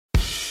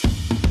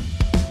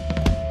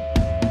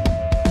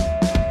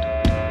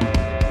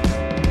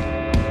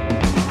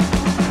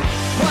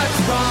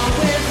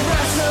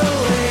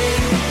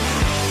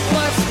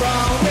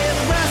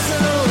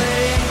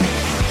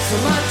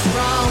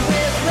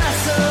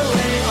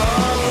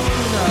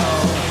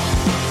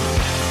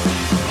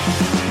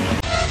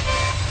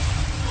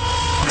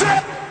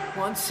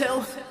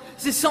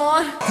Is this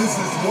on? This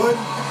is one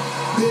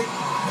big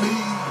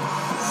mean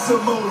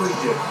Samoan.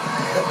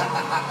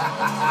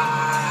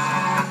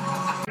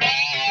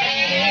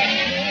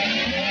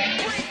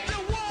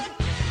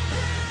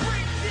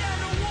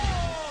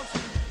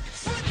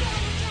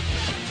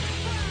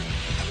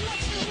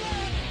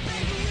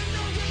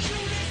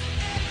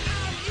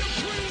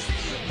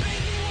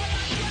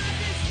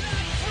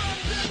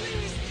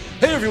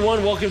 Hey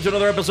everyone, welcome to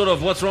another episode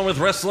of What's Wrong with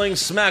Wrestling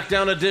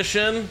SmackDown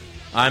Edition.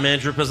 I'm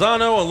Andrew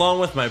Pisano,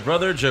 along with my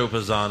brother Joe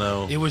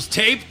Pisano. It was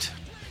taped,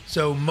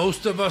 so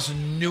most of us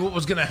knew what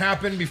was going to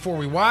happen before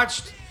we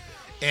watched.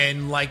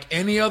 And like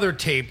any other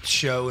taped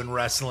show in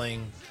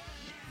wrestling,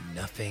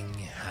 nothing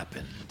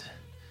happened.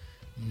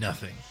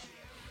 Nothing.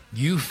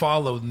 You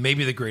followed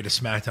maybe the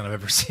greatest SmackDown I've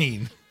ever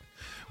seen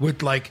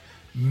with like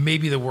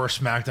maybe the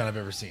worst SmackDown I've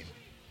ever seen.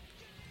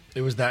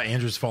 It was that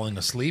Andrew's falling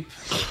asleep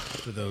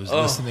for those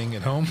listening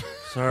at home.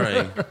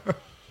 Sorry.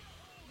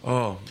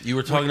 Oh, you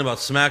were talking about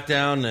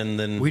SmackDown, and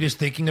then We just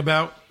thinking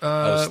about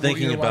I was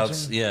thinking what you were about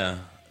watching? yeah.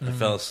 I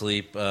fell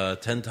asleep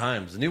 10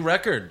 times. A new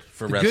record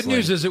for The wrestling. good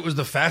news is it was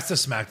the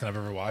fastest SmackDown I've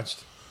ever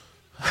watched.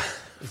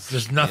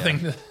 There's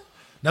nothing,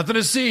 nothing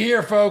to see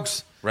here,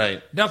 folks.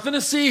 right. Nothing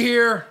to see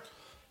here.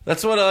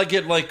 That's what I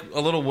get like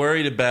a little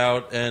worried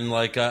about, and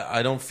like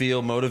I don't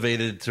feel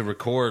motivated to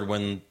record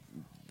when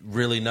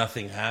really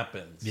nothing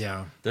happens.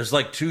 Yeah. There's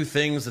like two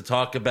things to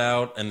talk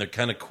about, and they're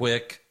kind of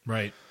quick.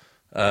 Right.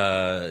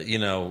 You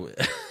know,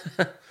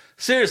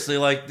 seriously,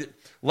 like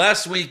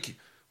last week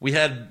we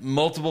had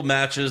multiple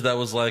matches that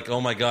was like, oh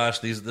my gosh,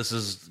 this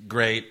is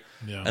great.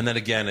 Yeah. And then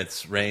again,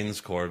 it's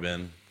Reigns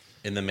Corbin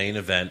in the main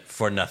event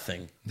for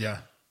nothing. Yeah.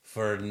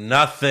 For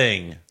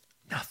nothing.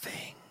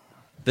 Nothing.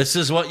 This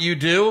is what you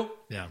do?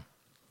 Yeah.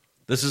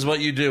 This is what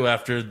you do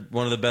after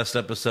one of the best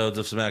episodes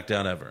of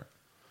SmackDown ever.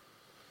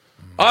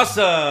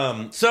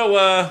 Awesome.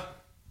 So,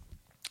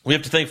 we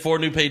have to thank 4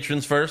 new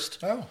patrons first.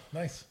 Oh,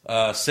 nice.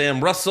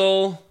 Sam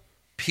Russell,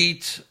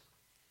 Pete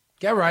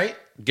Get right.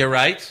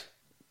 Gereit,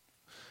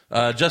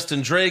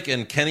 Justin Drake,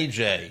 and Kenny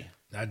J.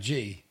 Not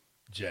G.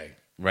 J.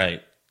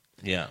 Right.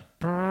 Yeah.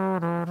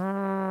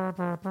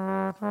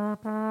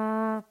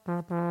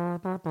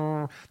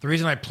 The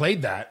reason I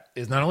played that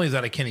is not only is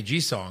that a Kenny G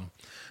song,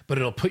 but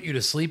it'll put you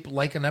to sleep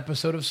like an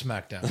episode of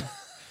SmackDown.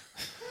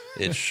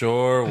 It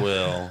sure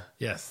will.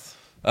 Yes.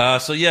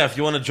 So, yeah, if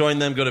you want to join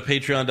them, go to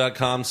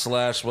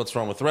patreon.com/What's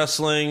Wrong with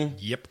Wrestling.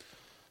 Yep.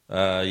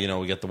 You know,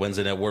 we got the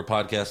Wednesday Night War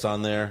podcast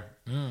on there,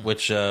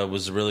 which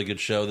was a really good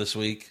show this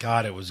week.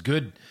 God, it was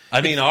good. I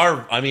mean,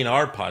 our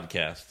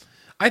podcast.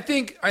 I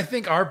think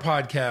our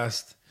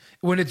podcast,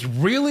 when it's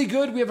really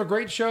good, we have a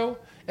great show,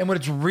 and when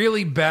it's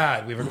really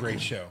bad, we have a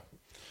great show.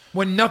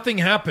 When nothing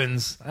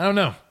happens, I don't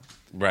know.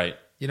 Right.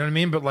 You know what I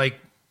mean? But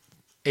like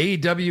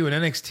AEW and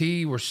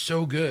NXT were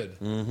so good.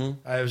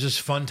 Mm-hmm. It was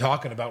just fun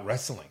talking about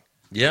wrestling,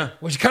 Yeah.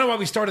 which is kind of why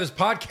we started this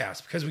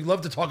podcast, because we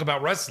love to talk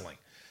about wrestling.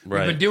 Right.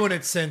 We've been doing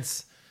it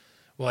since,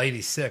 well,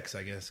 86,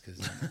 I guess,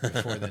 because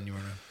before then you were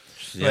around.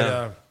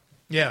 Yeah. But,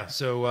 yeah,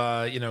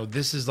 so, you know,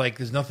 this is like,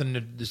 there's nothing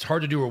to, it's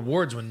hard to do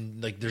awards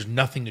when, like, there's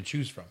nothing to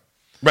choose from.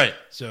 Right.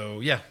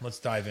 So, yeah, let's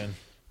dive in.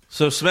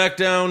 So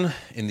SmackDown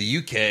in the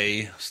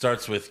UK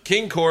starts with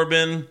King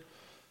Corbin.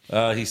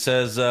 He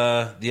says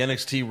the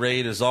NXT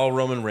raid is all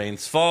Roman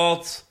Reigns'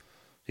 fault.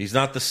 He's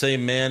not the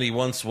same man he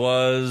once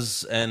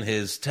was, and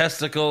his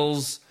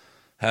testicles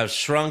have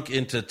shrunk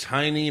into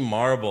tiny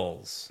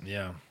marbles.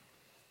 Yeah.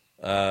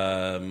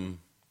 We're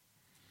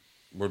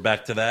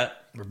back to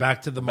that. We're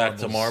back to the Back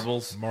marbles. to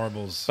marbles.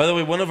 Marbles. By the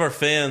way, one of our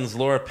fans,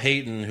 Laura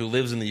Payton, who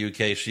lives in the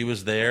UK, she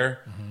was there,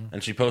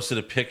 and she posted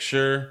a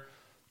picture,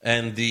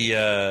 and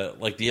the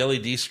like the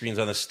LED screens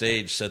on the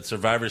stage said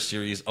Survivor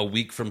Series a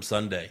week from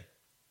Sunday.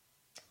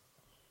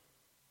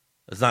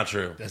 It's not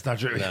true. That's not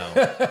true.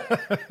 No.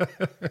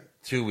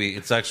 2 weeks.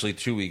 It's actually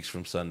 2 weeks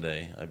from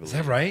Sunday, I believe. Is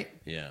that right?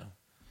 Yeah.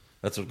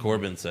 That's what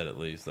Corbin said, at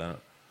least. I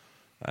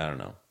don't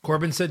know.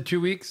 Corbin said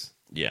 2 weeks.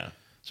 Yeah.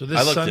 So this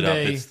I looked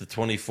Sunday, it up. It's the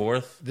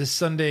 24th. this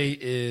Sunday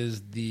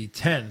is the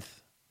 10th,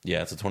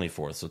 Yeah, it's the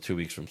 24th, so 2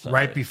 weeks from Sunday.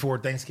 right before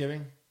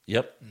Thanksgiving.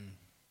 Yep.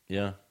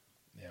 Yeah.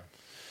 Yeah.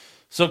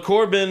 So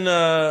Corbin,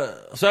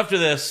 so after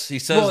this, he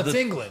says Well, it's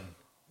England.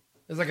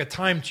 There's like a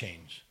time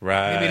change.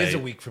 Right. Maybe it is a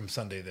week from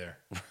Sunday there.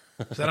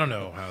 So I don't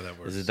know how that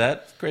works. Is it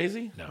that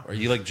crazy? No. Are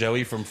you like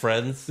Joey from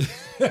Friends?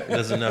 He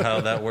doesn't know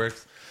how that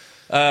works.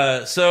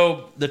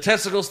 So the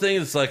testicles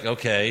thing, it's like,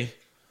 okay,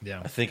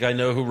 Yeah. I think I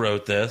know who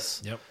wrote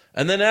this. Yep.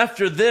 And then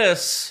after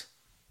this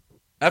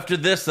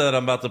that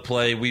I'm about to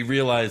play, we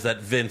realize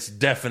that Vince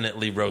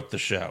definitely wrote the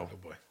show. Oh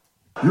boy.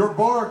 Your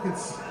bark,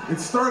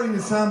 it's starting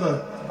to sound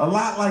a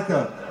lot like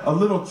a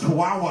little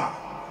chihuahua.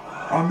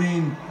 I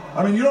mean,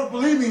 you don't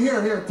believe me?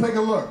 Here, take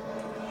a look.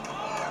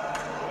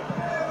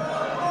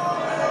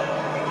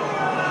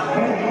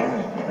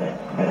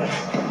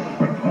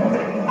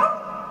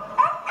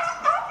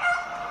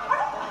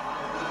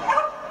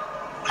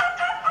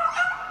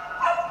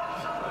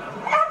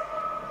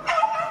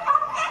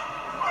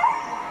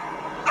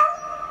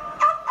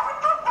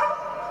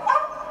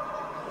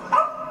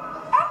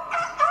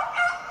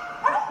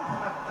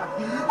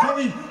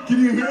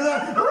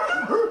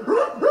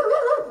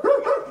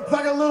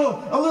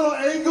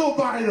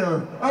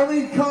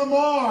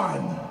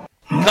 on.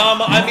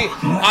 Come on.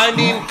 I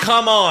mean,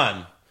 come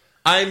on.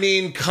 I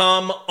mean,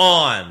 come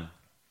on.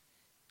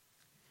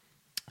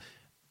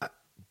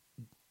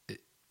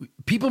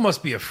 People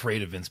must be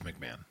afraid of Vince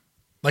McMahon.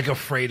 Like,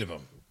 afraid of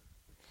him.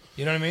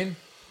 You know what I mean?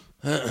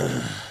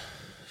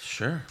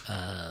 Sure.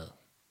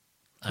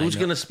 Who's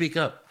going to speak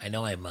up? I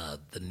know I'm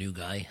the new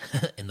guy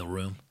in the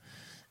room,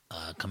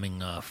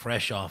 coming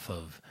fresh off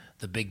of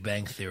the Big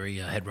Bang Theory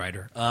head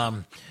writer.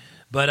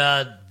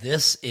 But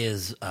this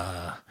is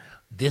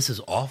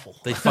awful.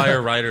 They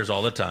fire writers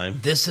all the time.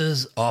 This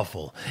is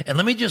awful. And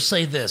let me just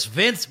say this,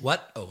 Vince.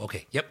 What? Oh,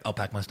 okay. Yep. I'll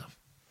pack my stuff.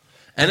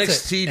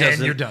 NXT it. doesn't.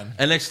 And you're done.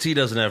 NXT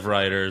doesn't have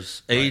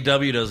writers. Right.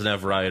 AEW doesn't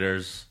have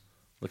writers.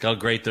 Look how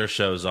great their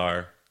shows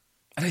are.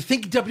 And I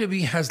think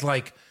WWE has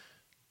like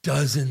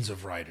dozens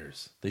of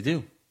writers. They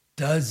do.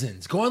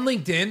 Dozens. Go on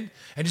LinkedIn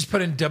and just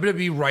put in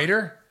WWE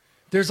writer.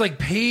 There's like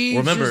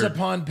pages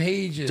upon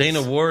pages.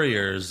 Dana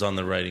Warrior's on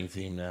the writing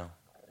team now.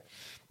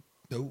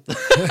 Nope.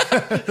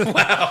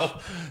 Wow.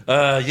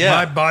 Yeah.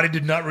 My body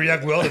did not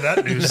react well to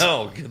that news.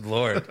 No, good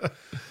Lord.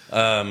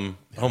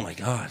 Oh my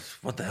God.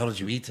 What the hell did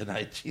you eat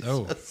tonight?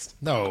 Jesus.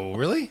 No,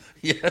 really?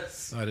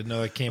 Yes. I didn't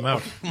know that came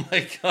out. Oh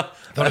my God.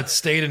 Thought it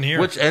stayed in here.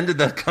 Which end did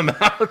that come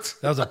out?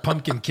 That was a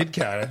pumpkin Kit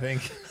Kat, I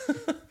think.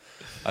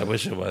 I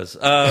wish it was.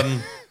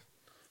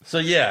 So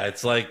yeah,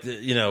 it's like,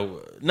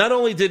 not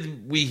only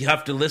did we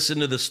have to listen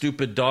to the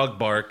stupid dog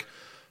bark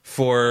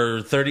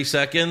for 30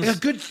 seconds. A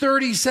good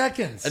 30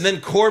 seconds. And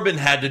then Corbin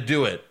had to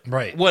do it.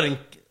 Right. What,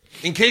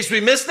 in case we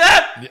missed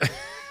that? Yeah.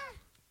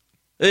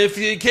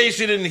 In case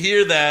you didn't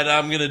hear that,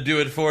 I'm going to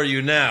do it for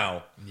you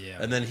now. Yeah.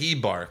 And then he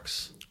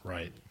barks.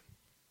 Right.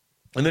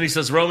 And then he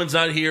says, Roman's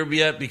not here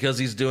yet because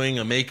he's doing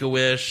a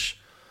Make-A-Wish,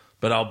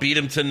 but I'll beat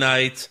him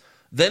tonight.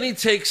 Then he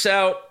takes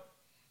out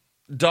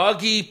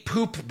doggy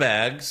poop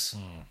bags,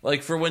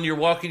 like for when you're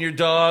walking your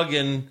dog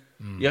and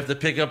you have to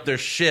pick up their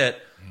shit.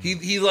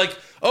 He like,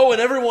 oh, and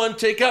everyone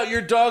take out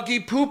your doggy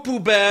poo-poo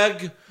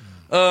bag,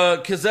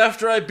 because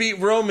after I beat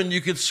Roman,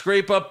 you could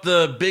scrape up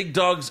the big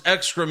dog's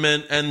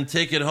excrement and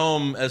take it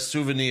home as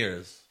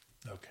souvenirs.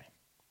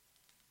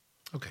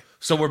 Okay.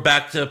 So we're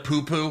back to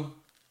poo-poo?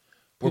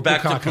 We're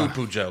back to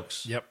poo-poo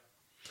jokes. Yep.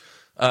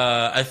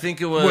 I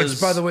think it was...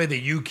 Which, by the way,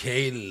 the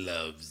UK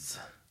loves.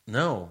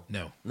 No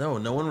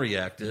one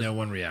reacted. No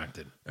one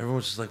reacted. Everyone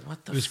was just like,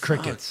 what the fuck? It was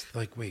crickets.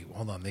 Like, wait,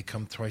 hold on. They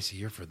come twice a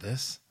year for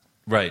this?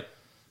 Right.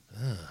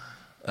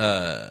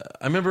 I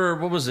remember,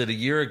 what was it, a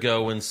year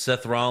ago when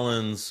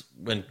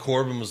when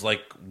Corbin was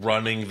like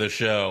running the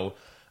show,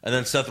 and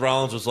then Seth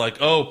Rollins was like,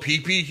 oh,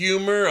 pee-pee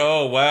humor?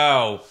 Oh,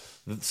 wow.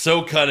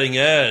 So cutting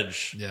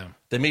edge. Yeah.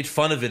 They made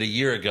fun of it a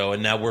year ago,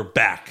 and now we're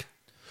back.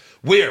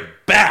 We're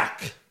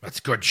back. That's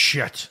good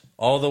shit.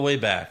 All the way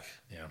back.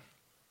 Yeah.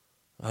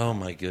 Oh,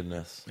 my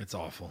goodness. It's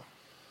awful.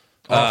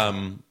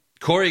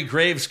 Corey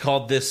Graves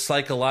called this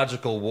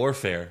psychological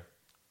warfare.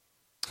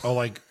 Oh,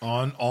 like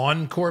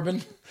on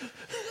Corbin?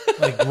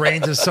 Like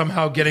Reigns is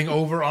somehow getting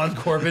over on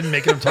Corbin,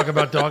 making him talk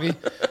about doggy?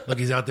 Look,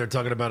 he's out there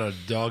talking about a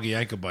doggy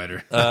ankle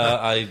biter.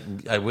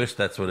 I wish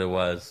that's what it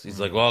was. He's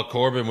like, well,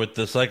 Corbin with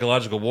the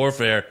psychological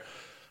warfare,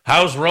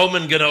 how's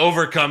Roman going to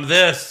overcome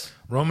this?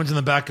 Roman's in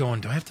the back going,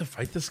 do I have to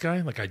fight this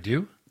guy? Like I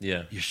do?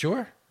 Yeah. You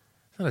sure?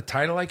 Is that a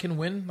title I can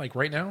win, like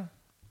right now?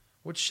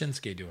 What's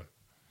Shinsuke doing?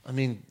 I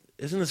mean,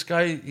 isn't this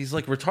guy, he's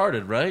like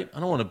retarded, right? I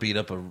don't want to beat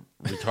up a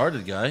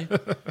retarded guy.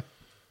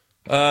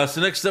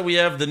 So next up we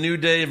have the New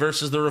Day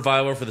versus the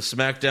Revival for the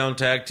SmackDown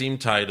Tag Team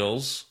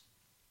titles.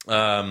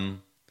 Michael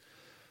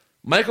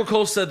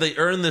Cole said they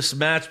earned this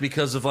match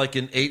because of like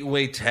an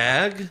 8-way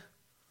tag.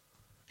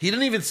 He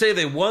didn't even say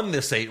they won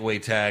this 8-way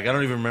tag. I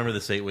don't even remember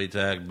this 8-way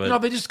tag, but no,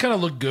 they just kind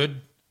of look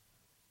good.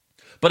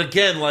 But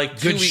again,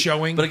 like good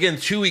showing. But again,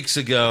 2 weeks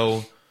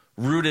ago,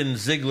 Rude and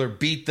Ziggler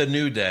beat the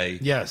New Day.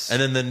 Yes,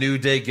 and then the New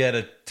Day get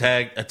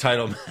a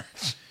title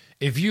match.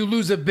 If you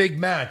lose a big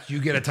match, you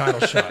get a title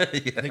shot.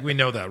 Yeah. I think we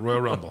know that.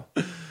 Royal Rumble.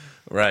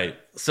 Right.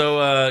 So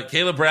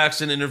Kayla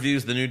Braxton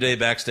interviews the New Day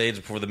backstage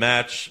before the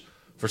match.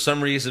 For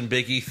some reason,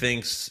 Big E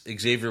thinks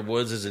Xavier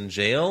Woods is in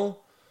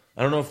jail.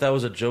 I don't know if that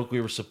was a joke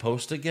we were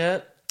supposed to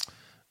get.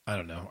 I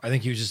don't know. I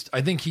think he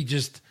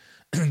just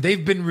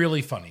they've been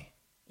really funny.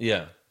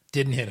 Yeah.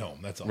 Didn't hit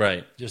home. That's all.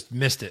 Right. Just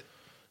missed it.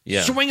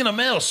 Yeah. Swinging a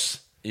miss.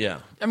 Yeah.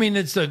 I mean,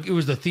 it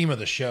was the theme of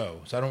the show,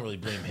 so I don't really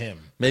blame him.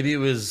 Maybe it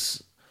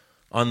was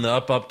on the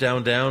up,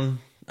 down, down.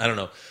 I don't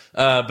know.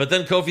 But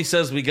then Kofi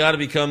says, we got to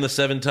become the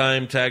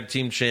 7-time tag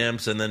team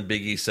champs. And then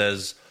Big E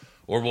says,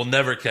 or we'll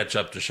never catch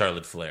up to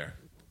Charlotte Flair.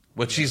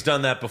 Which he's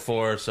done that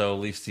before, so at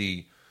least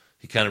he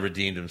kind of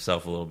redeemed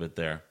himself a little bit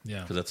there.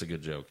 Yeah. Because that's a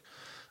good joke.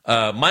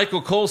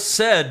 Michael Cole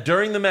said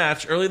during the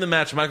match, early in the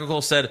match, Michael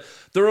Cole said,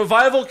 the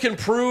Revival can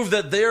prove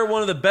that they are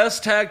one of the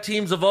best tag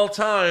teams of all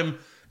time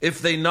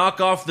if they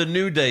knock off the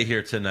New Day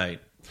here tonight.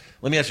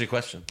 Let me ask you a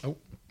question. Oh,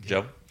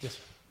 Joe? Yes.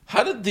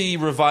 How did the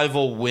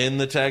Revival win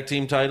the tag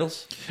team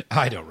titles?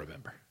 I don't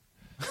remember.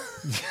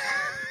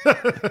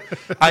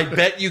 I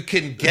bet you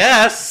can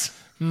guess.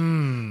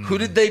 Who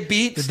did they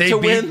beat Did they to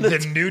beat win the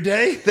New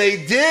Day?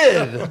 They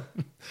did.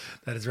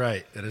 That is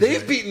right. That is They've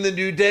right. beaten the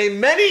New Day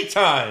many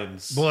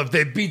times. Well, if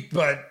they beat,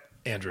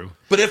 Andrew,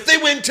 But if they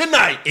win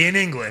tonight in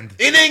England,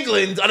 in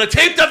England on a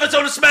taped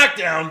episode of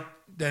SmackDown,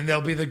 then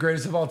they'll be the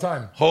greatest of all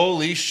time.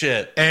 holy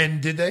shit.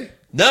 And did they?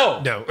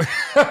 No. No.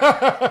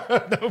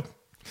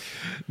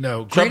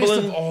 No. Greatest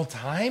Troubling- of all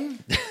time?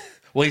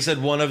 Well, he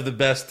said one of the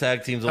best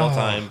tag teams of all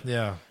time.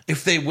 Yeah.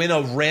 If they win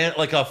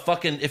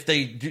if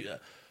they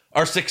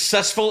are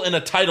successful in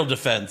a title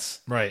defense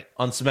Right.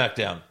 on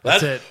SmackDown.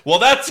 That's it. Well,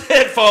 that's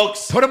it,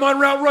 folks. Put them on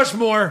Mount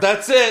Rushmore.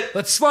 That's it.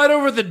 Let's slide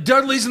over the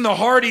Dudleys and the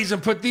Hardys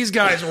and put these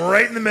guys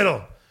right in the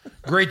middle.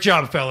 Great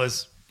job,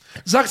 fellas.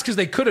 Sucks because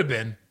they could have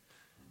been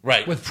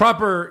Right. with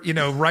proper,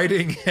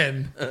 writing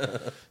and,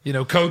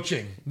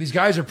 coaching. These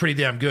guys are pretty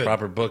damn good.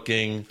 proper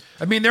booking.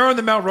 I mean, they're on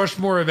the Mount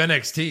Rushmore of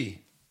NXT.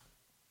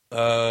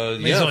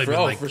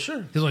 For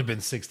sure. There's only been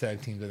 6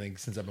 tag teams, I think,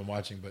 since I've been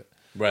watching, but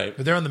Right.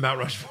 they're on the Mount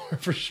Rushmore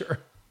for sure.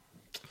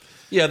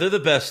 Yeah, they're the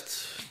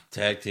best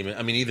tag team.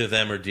 I mean, either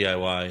them or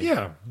DIY.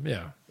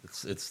 Yeah.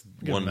 It's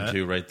Good, 1 Matt. and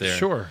 2 right there.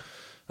 Sure.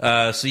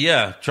 So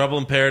yeah, Trouble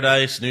in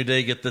Paradise, New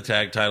Day get the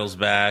tag titles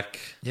back.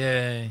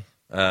 Yay.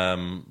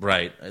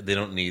 Right. They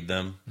don't need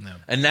them. No.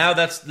 And now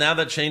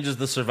that changes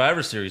the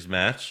Survivor Series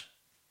match.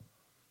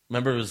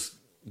 Remember, it was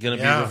going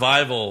to be Yeah.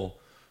 Revival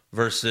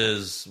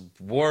versus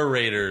War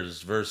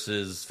Raiders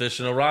versus Fish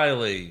and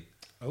O'Reilly.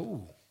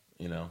 Oh.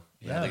 Now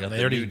Yeah, they got they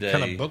the already New Day.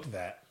 kind of booked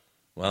that.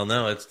 Well,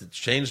 no, it's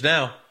changed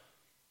now.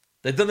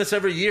 They've done this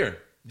every year.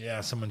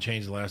 Yeah, someone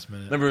changed the last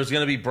minute. Remember, it was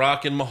going to be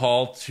Brock and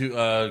Mahal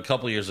a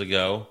couple years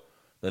ago.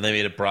 Then they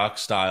made it Brock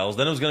Styles.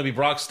 Then it was going to be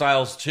Brock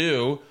Styles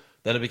 2.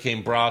 Then it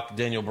became Brock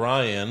Daniel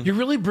Bryan. You're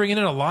really bringing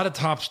in a lot of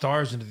top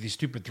stars into these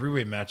stupid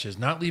 3-way matches,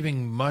 not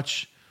leaving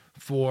much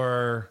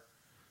for,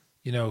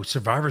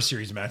 Survivor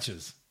Series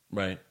matches.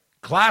 Right.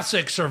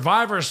 Classic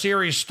Survivor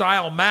Series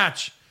style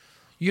match.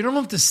 You don't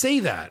have to say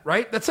that,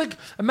 right? That's like,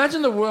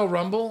 imagine the Royal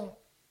Rumble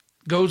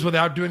goes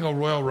without doing a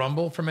Royal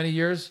Rumble for many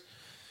years.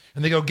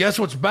 And they go, guess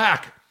what's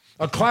back?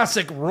 A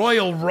classic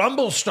Royal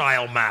Rumble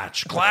style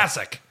match.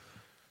 Classic.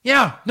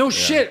 Yeah, no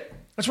shit.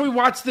 That's why we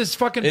watched this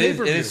fucking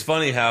pay-per-view. It is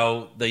funny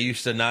how they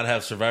used to not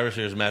have Survivor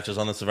Series matches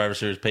on the Survivor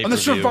Series pay-per-view. On the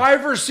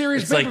Survivor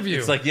Series it's like, pay-per-view.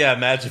 it's like, yeah,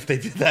 imagine if they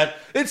did that.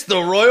 It's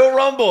the Royal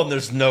Rumble, and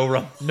there's no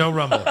Rumble. No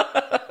Rumble.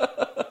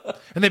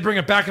 And they bring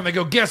it back and they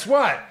go, guess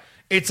what?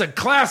 It's a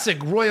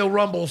classic Royal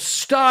Rumble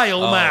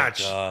style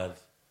match. Oh, God.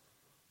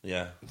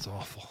 Yeah. It's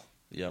awful.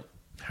 Yep.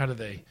 How do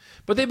they?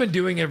 But they've been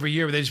doing every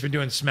year. They've just been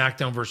doing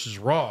SmackDown versus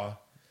Raw,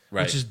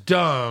 Right. which is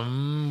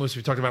dumb, which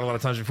we talked about a lot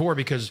of times before,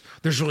 because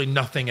there's really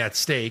nothing at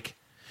stake.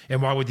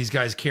 And why would these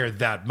guys care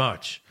that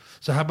much?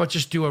 So how about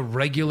just do a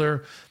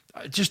regular,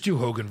 just do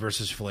Hogan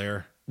versus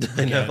Flair.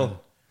 I know.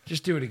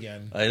 Just do it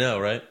again. I know,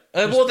 right?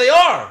 Well, they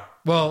are.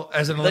 Well,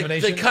 as an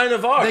elimination. They kind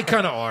of are. They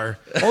kind of are.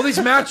 All these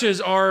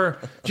matches are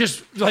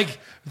just like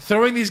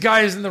throwing these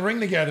guys in the ring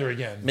together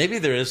again. Maybe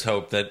there is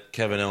hope that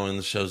Kevin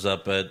Owens shows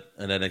up at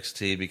an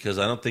NXT because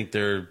I don't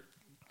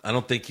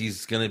think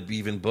he's going to be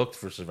even booked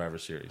for Survivor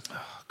Series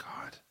Oh,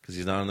 God. because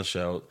he's not on the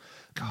show.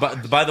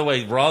 But by the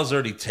way, Raw's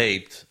already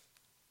taped.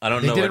 I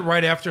don't They know. did it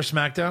right after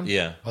SmackDown?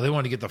 Yeah. Oh, they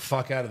wanted to get the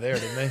fuck out of there,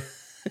 didn't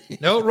they?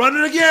 No, run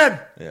it again.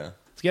 Yeah.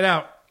 Let's get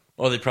out.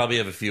 Well, they probably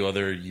have a few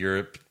other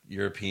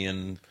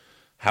European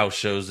house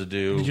shows to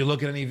do. Did you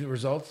look at any of the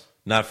results?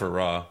 Not for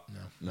Raw.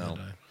 No.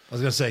 I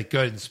was going to say, go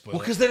ahead and spoil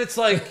Well, it. because then it's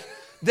like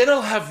they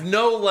don't have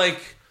no like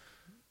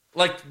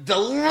the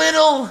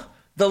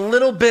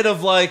little bit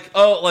of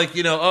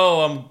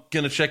I'm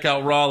gonna check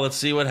out Raw. Let's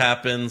see what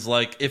happens.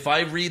 Like if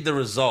I read the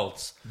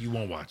results, You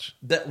won't watch.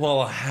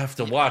 I have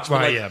to watch. But,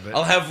 Right, like, yeah, but-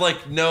 I'll have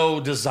like no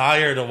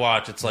desire to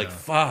watch. It's like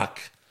fuck,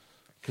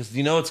 because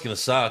it's gonna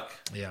suck.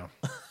 Yeah.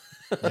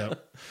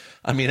 Yep.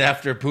 I mean,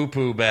 after poo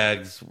poo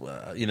bags,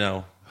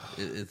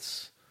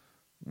 it's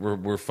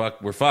we're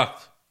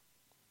fucked.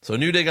 So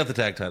New Day got the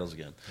tag titles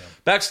again. Yeah.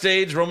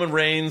 Backstage, Roman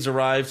Reigns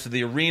arrives to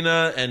the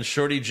arena, and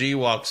Shorty G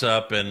walks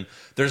up, and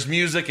there's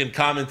music and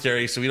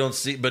commentary, so we don't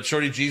see. But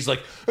Shorty G's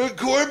like,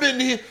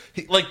 Corbin,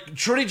 like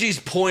Shorty G's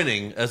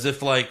pointing as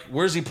if like,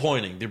 where's he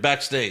pointing? They're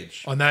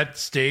backstage. On that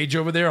stage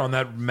over there, on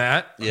that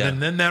mat, Yeah.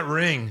 and then that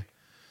ring,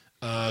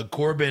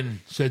 Corbin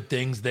said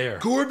things there.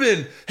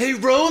 Corbin, hey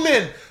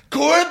Roman,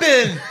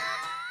 Corbin.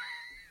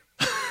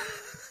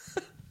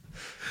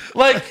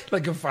 like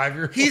Like a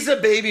 5-year-old. he's a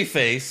baby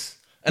face.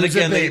 And Who's a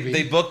again, baby?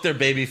 they book their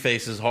baby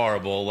faces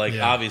horrible, like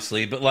Yeah.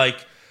 obviously, but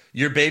like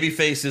your baby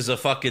face is a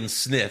fucking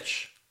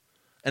snitch.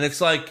 And it's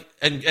like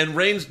and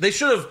Reigns they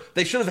should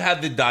have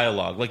had the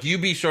dialogue. Like you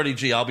be Shorty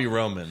G, I'll be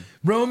Roman.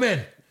 Roman.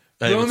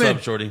 Hey, Roman. what's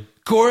up, Shorty?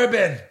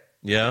 Corbin.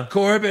 Yeah?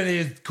 Corbin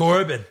is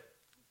Corbin.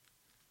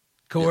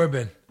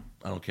 Corbin.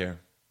 I don't care.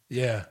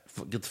 Yeah.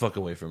 Get the fuck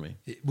away from me.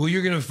 Well,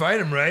 you're going to fight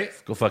him, right?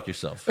 Go fuck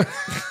yourself.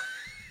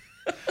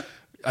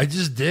 I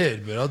just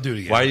did, but I'll do it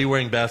again. Why are you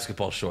wearing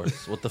basketball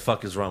shorts? What the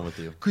fuck is wrong with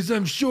you? Because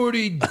I'm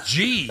Shorty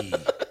G.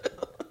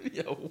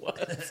 Yo,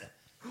 what?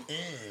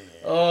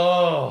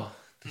 Oh.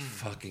 They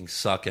fucking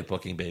suck at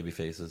booking baby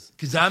faces.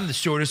 Because I'm the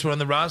shortest one on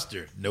the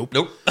roster. Nope.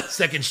 Nope.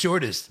 Second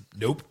shortest.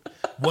 Nope.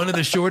 One of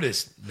the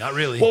shortest. Not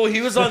really. Well,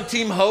 he was on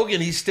Team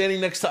Hogan. He's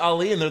standing next to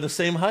Ali, and they're the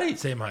same height.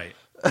 Same height.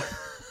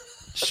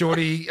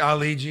 Shorty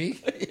Ali G.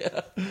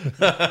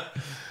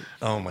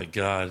 Oh, my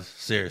God.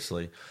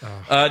 Seriously.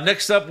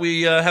 Next up,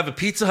 we have a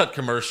Pizza Hut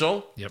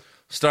commercial. Yep.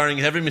 Starring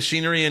Heavy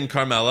Machinery and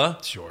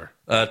Carmella. Sure.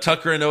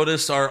 Tucker and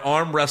Otis are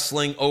arm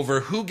wrestling over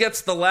who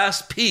gets the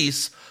last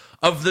piece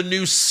of the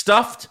new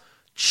stuffed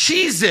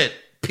Cheez-It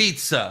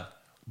pizza.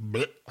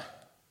 Blech.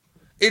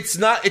 It's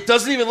not. It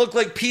doesn't even look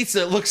like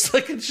pizza. It looks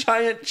like a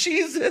giant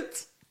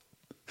Cheez-It.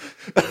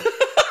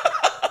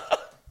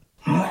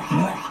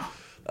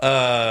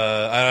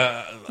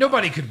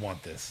 Nobody could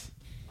want this.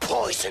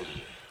 Poison.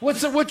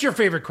 What's your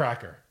favorite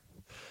cracker?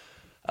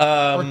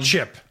 Or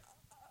chip?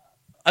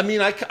 I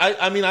mean,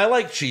 I mean, I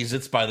like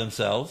Cheez-Its by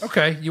themselves.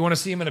 Okay. You want to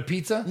see them in a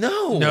pizza?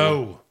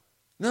 No.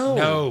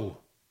 No.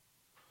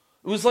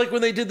 It was like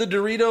when they did the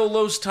Dorito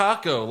Los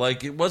Taco.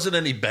 Like, it wasn't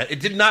any better. It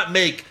did not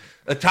make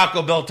a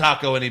Taco Bell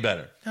taco any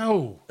better.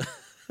 No.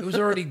 It was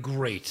already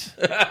great.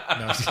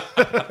 No.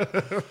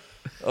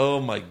 Oh,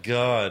 my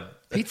God.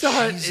 Pizza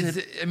Hut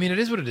is, I mean, it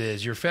is what it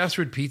is. Your fast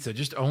food pizza,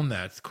 just own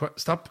that.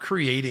 Stop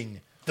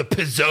creating the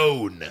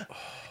pizzone.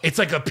 It's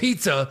like a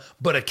pizza,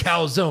 but a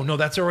calzone. No,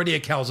 that's already a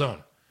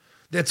calzone.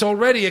 That's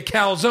already a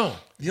calzone.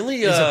 The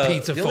only, is a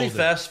pizza the only folded.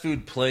 fast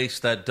food place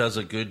that does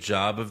a good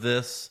job of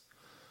this,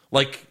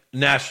 like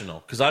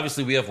National, because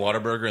obviously we have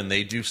Whataburger and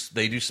they do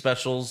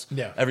specials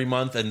every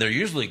month, and they're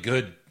usually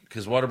good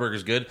because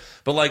Whataburger's good.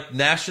 But like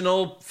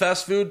National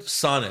fast food,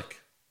 Sonic.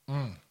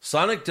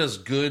 Sonic does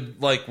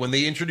good, like when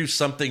they introduce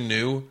something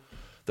new,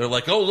 they're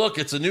like, oh, look,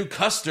 it's a new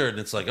custard. And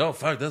it's like, oh,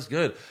 fuck, that's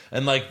good.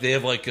 And like they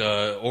have like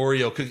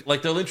Oreo cookie.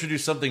 Like they'll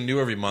introduce something new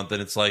every month,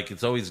 and it's like,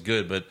 it's always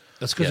good. But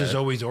that's because there's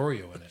always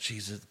Oreo in it.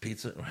 Cheese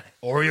pizza, right?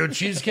 Oreo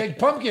cheesecake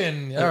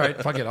pumpkin. All right,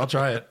 fuck it. I'll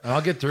try it.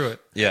 I'll get through it.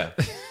 Yeah.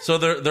 So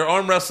they're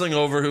arm wrestling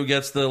over who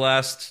gets the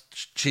last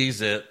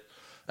Cheez-It.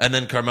 And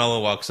then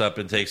Carmella walks up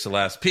and takes the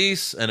last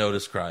piece, and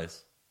Otis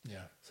cries.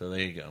 Yeah. So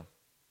there you go.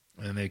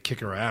 And they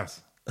kick her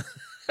ass.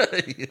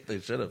 They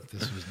should have.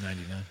 This was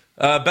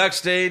 99.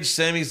 Backstage,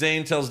 Sami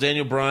Zayn tells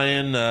Daniel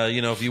Bryan,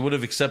 if you would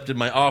have accepted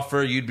my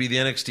offer, you'd be the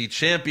NXT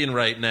champion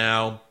right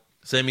now.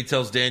 Sami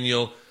tells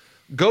Daniel,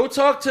 go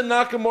talk to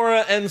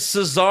Nakamura and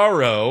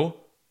Cesaro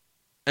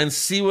and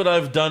see what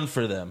I've done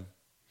for them.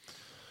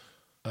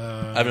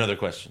 I have another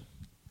question.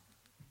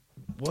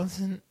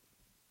 Wasn't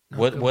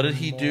What did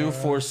he do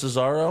for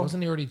Cesaro?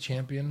 Wasn't he already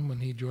champion when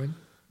he joined?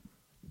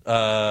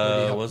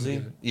 Was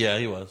he? Yeah,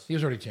 he was. He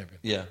was already champion.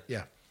 Yeah.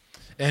 Yeah.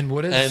 And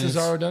what has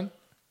Cesaro done?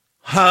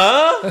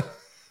 Huh?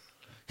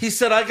 He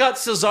said, I got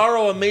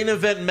Cesaro a main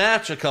event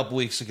match a couple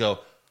weeks ago.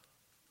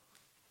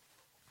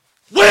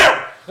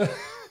 Where?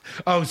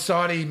 Oh,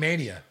 Saudi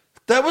Mania.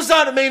 That was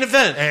not a main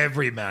event.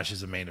 Every match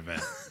is a main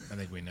event. I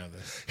think we know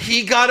this.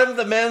 He got him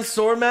the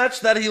Mansoor match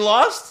that he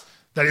lost?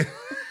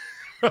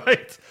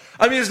 Right.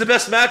 I mean, it's the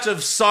best match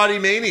of Saudi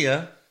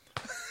Mania.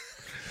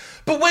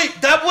 But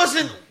wait, that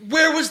wasn't...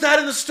 Where was that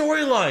in the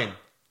storyline?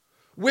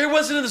 Where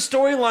was it in the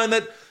storyline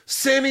that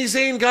Sami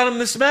Zayn got him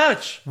this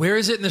match? Where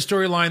is it in the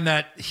storyline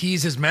that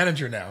he's his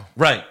manager now?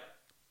 Right.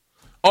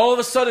 All of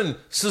a sudden,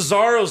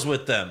 Cesaro's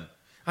with them.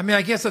 I mean,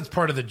 I guess that's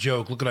part of the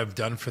joke. Look what I've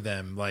done for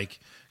them. Like,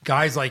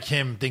 guys like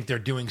him think they're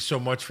doing so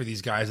much for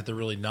these guys that they're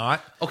really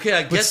not. Okay,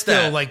 I But get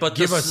still, that. like, but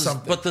give us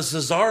something. But the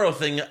Cesaro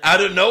thing,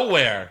 out of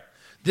nowhere.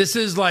 This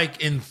is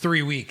like in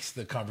 3 weeks,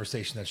 the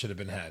conversation that should have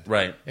been had.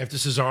 Right. After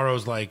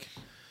Cesaro's like,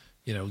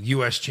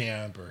 U.S.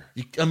 champ or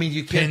You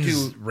can't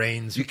Pins, do...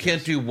 Reigns. You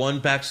can't do one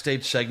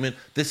backstage segment.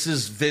 This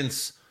is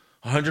Vince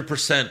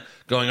 100%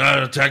 going,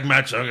 tag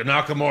match,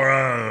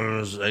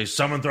 Nakamura,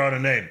 someone throw out a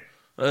name.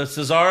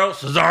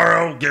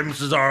 Cesaro, give him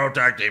Cesaro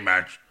tag team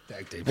match.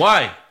 Tag team.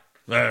 Why?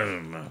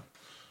 I'm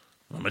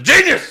a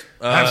genius.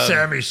 Have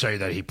Sammy say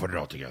that he put it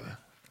all together.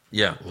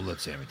 Yeah. We'll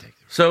let Sammy take it.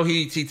 So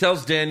he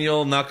tells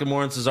Daniel,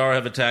 Nakamura and Cesaro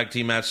have a tag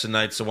team match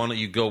tonight, so why don't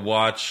you go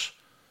watch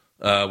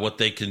what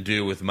they can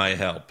do with my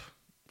help.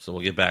 So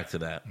we'll get back to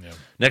that. Yeah.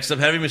 Next up,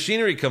 Heavy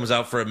Machinery comes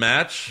out for a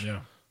match. Yeah.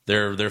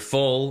 They're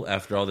full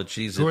after all the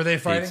cheese. Who are they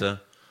fighting?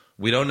 Pizza.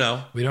 We don't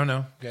know. We don't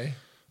know. Okay.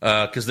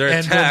 Because they're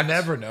And attacked. we'll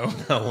never know.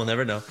 No, we'll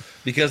never know.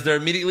 Because they're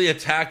immediately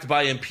attacked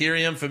by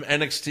Imperium from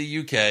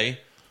NXT UK.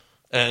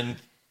 And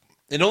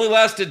it only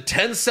lasted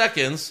 10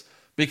 seconds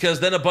because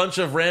then a bunch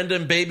of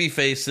random baby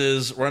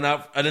faces run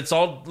out. And it's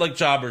all like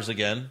jobbers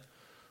again.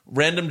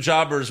 Random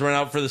jobbers run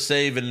out for the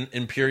save and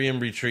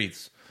Imperium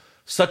retreats.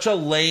 Such a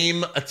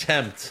lame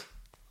attempt.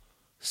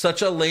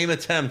 Such a lame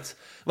attempt.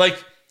 Like,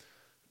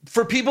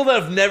 for people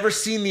that have never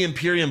seen the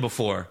Imperium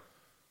before,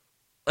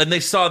 and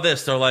they saw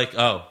this, they're like,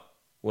 oh,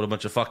 what a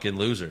bunch of fucking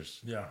losers.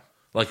 Yeah.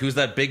 Like, who's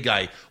that big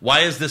guy?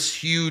 Why is this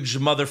huge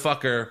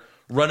motherfucker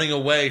running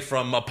away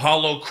from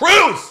Apollo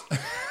Crews?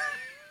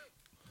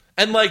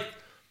 And, like,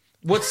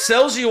 what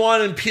sells you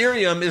on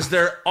Imperium is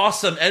their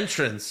awesome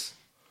entrance.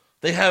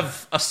 They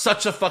have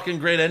such a fucking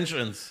great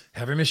entrance.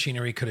 Heavy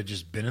Machinery could have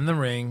just been in the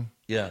ring,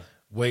 Yeah.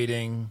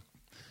 waiting,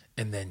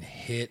 and then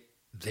hit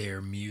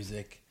their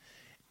music,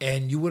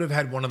 and you would have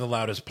had one of the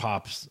loudest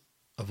pops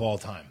of all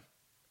time.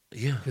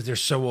 Yeah. because they're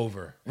so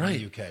over in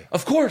the UK.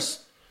 Of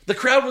course. The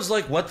crowd was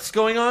like, what's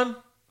going on?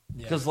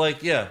 Because,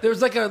 There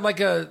was like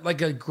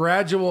a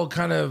gradual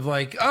kind of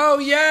like, oh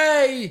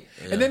yay,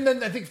 and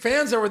then I think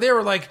fans that were there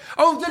were like,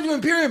 oh, they're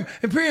doing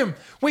Imperium.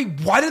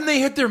 Wait, why didn't they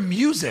hit their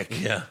music?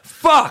 Yeah.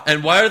 Fuck.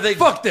 And why are they?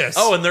 Fuck this.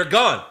 Oh, and they're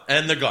gone.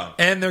 And they're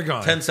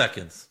gone. 10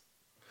 seconds.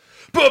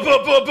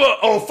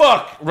 Oh,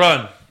 fuck.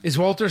 Run. Is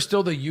Walter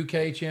still the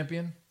UK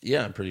champion?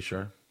 Yeah, I'm pretty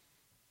sure.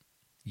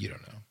 You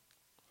don't know.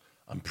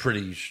 I'm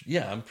pretty sure. He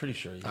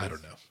is. I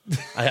don't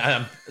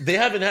know. They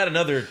haven't had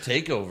another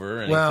takeover or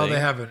anything. Well, they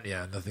haven't.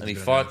 Yeah, nothing.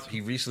 And he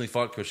recently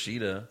fought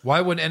Kushida.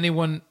 Why would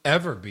anyone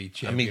ever be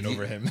champion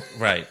over him?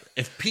 Right.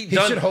 If Pete He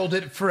Dunne should hold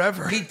it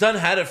forever. Pete Dunne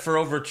had it for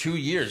over 2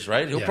 years,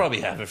 right? He'll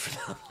probably have it for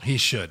that. He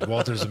should.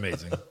 Walter's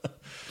amazing.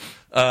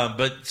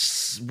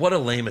 But what a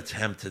lame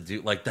attempt to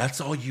do. Like, that's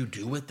all you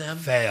do with them?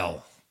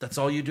 Fail. That's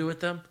all you do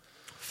with them?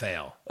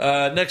 Fail.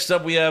 Next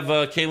up, we have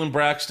Caitlin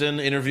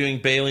Braxton interviewing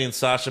Bayley and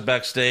Sasha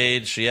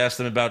backstage. She asked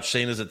them about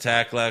Shayna's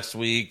attack last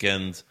week,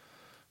 and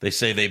they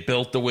say they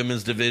built the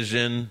women's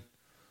division.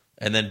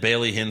 And then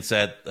Bayley hints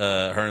at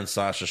her and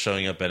Sasha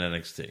showing up at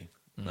NXT.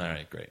 All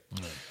right, great.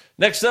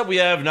 Next up, we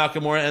have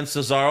Nakamura and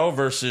Cesaro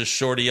versus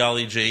Shorty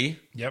Ali G.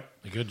 Yep,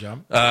 good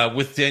job.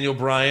 With Daniel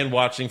Bryan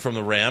watching from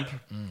the ramp.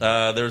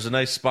 There's a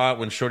nice spot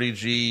when Shorty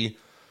G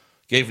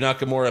gave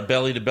Nakamura a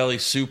belly-to-belly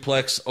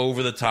suplex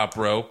over the top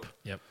rope.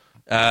 Yep.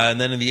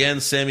 And then in the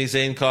end, Sami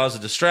Zayn caused a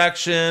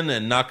distraction,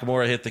 and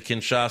Nakamura hit the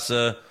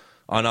Kinshasa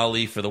on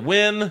Ali for the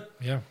win.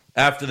 Yeah.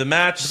 After the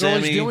match, Look at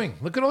all he's doing.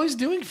 Look at all he's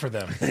doing for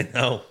them. I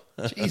know.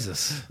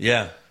 Jesus.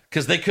 Yeah,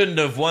 because they couldn't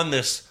have won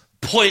this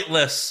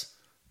pointless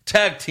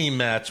tag team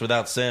match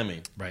without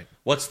Sami. Right.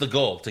 What's the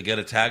goal? To get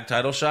a tag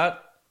title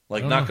shot?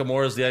 Like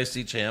Nakamura's the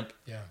IC champ.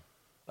 Yeah.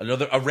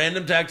 A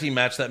random tag team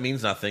match that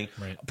means nothing.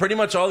 Right. Pretty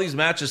much all these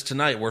matches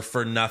tonight were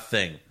for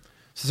nothing.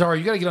 Cesaro,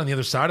 you got to get on the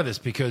other side of this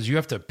because you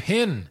have to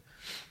pin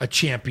a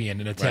champion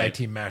in a tag Right.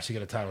 team match to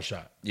get a title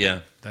shot. Yeah.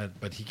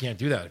 But he can't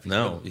do that. If he's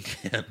No, winning. you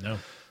can't. No.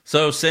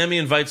 So Sami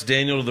invites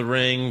Daniel to the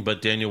ring,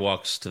 but Daniel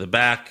walks to the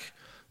back.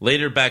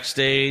 Later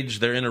backstage,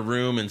 they're in a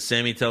room, and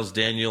Sami tells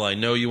Daniel, I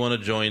know you want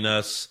to join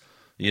us.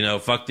 You know,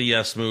 fuck the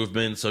yes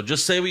movement, so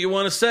just say what you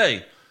want to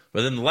say.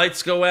 But then the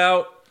lights go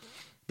out.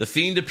 The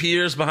Fiend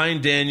appears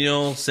behind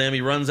Daniel. Sami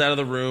runs out of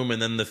the room,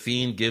 and then the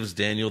Fiend gives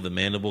Daniel the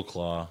mandible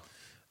claw.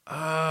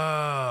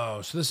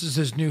 Oh, so this is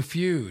his new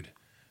feud.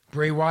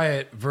 Bray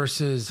Wyatt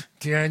versus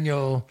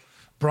Daniel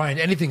Bryan.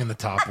 Anything in the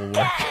top will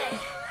work.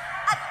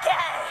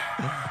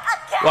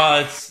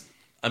 Well,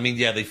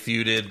 they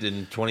feuded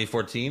in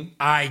 2014.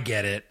 I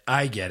get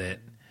it.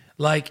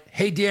 Like,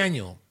 hey,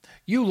 Daniel,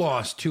 you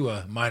lost to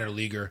a minor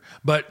leaguer,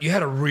 but you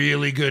had a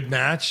really good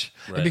match.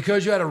 Right. And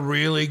because you had a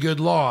really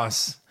good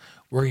loss,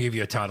 we're going to give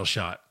you a title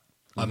shot,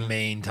 a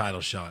main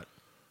title shot.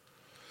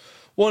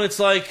 Well, it's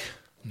like,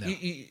 No.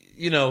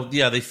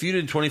 they feuded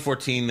in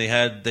 2014. They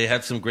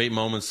had some great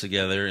moments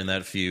together in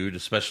that feud,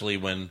 especially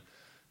when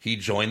he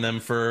joined them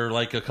for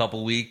like a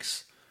couple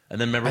weeks. And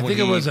then remember I when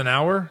think it was an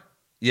hour.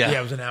 Yeah. Yeah,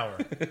 it was an hour.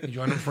 He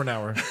joined him for an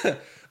hour.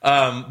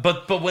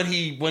 But when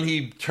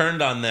he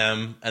turned on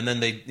them and then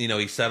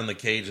he sat in the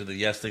cage of the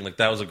yes thing, like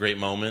that was a great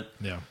moment.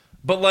 Yeah.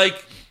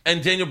 But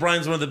and Daniel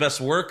Bryan's one of the best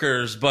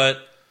workers, but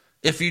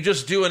if you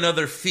just do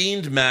another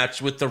Fiend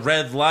match with the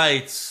red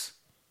lights,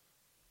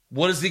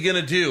 what is he going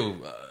to do?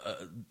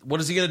 What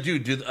is he going to do?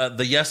 Do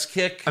the yes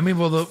kick? I mean,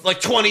 will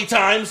 20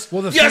 times?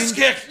 Well, the yes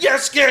Fiend- kick,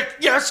 yes kick,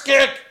 yes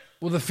kick.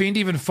 the Fiend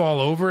even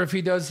fall over if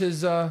he does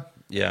his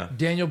Yeah.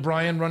 Daniel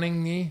Bryan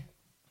running knee?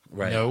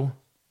 Right. No.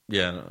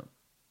 Yeah. No.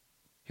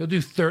 He'll do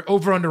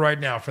over under right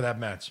now for that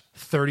match.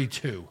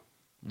 32.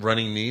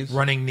 Running knees?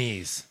 Running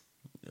knees.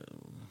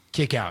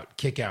 Kick out.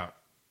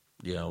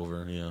 Yeah,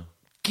 over, yeah.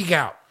 Kick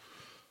out.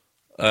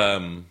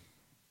 So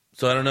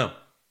I don't know.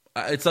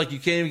 It's like you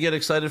can't even get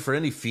excited for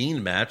any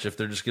Fiend match if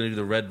they're just going to do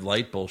the red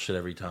light bullshit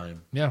every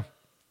time. Yeah.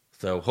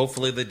 So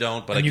hopefully they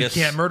don't. But And I you guess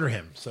can't murder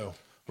him, so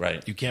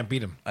right. you can't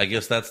beat him. I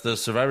guess that's the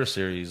Survivor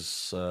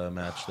Series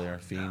match there.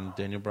 Fiend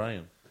Daniel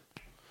Bryan.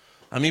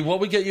 I mean, what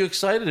would get you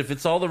excited if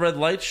it's all the red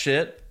light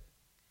shit?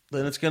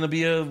 Then it's going to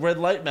be a red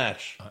light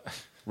match.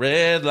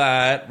 Red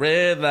light,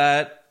 red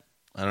light.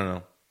 I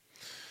don't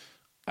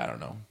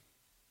know.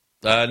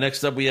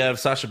 Next up, we have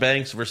Sasha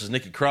Banks versus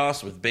Nikki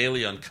Cross with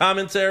Bayley on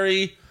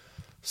commentary.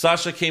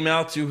 Sasha came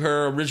out to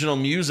her original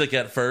music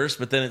at first,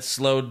 but then it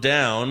slowed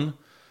down.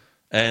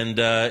 And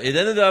it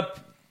ended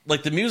up,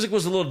 like, the music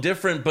was a little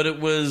different, but it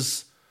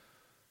was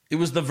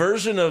the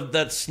version of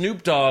that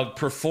Snoop Dogg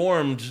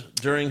performed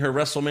during her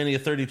WrestleMania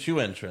 32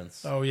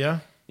 entrance. Oh, yeah?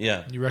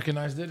 Yeah. You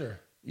recognized it,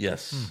 or?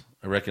 Yes.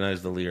 I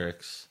recognize the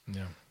lyrics.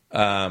 Yeah.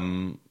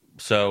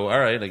 So, all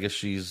right, I guess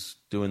she's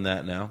doing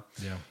that now.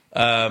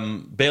 Yeah.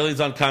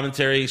 Bayley's on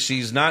commentary.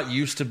 She's not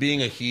used to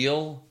being a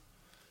heel.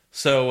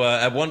 So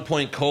at one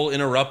point, Cole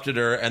interrupted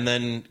her, and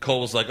then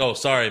Cole was like, oh,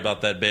 sorry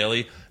about that,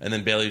 Bayley. And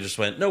then Bayley just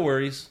went, no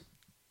worries.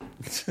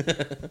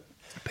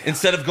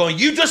 Instead of going,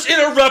 you just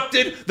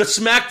interrupted the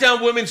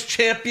SmackDown Women's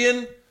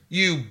Champion,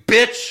 you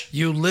bitch.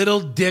 You little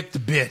dicked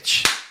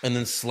bitch. and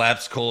then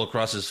slaps Cole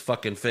across his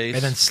fucking face.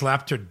 And then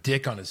slapped her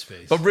dick on his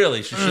face. But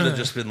really, she should have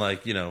just been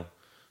like, you don't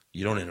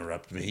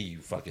interrupt me, you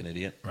fucking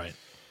idiot. Right.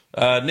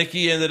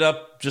 Nikki ended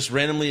up just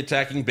randomly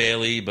attacking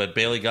Bailey, but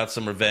Bailey got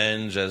some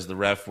revenge as the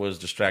ref was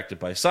distracted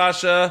by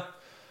Sasha.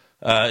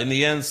 In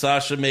the end,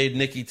 Sasha made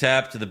Nikki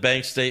tap to the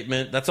bank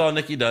statement. That's all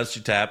Nikki does. She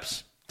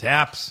taps.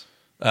 Taps.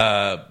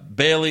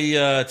 Bailey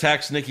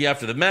attacks Nikki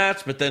after the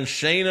match, but then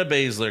Shayna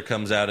Baszler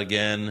comes out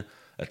again,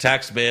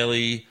 attacks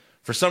Bailey.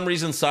 For some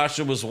reason,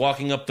 Sasha was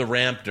walking up the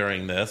ramp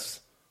during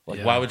this.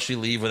 Why would she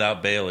leave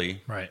without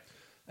Bailey? Right.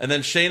 And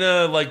then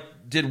Shayna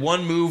did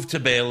one move to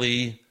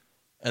Bailey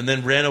and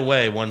then ran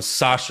away when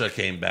Sasha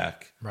came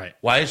back. Right.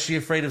 Why is she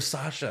afraid of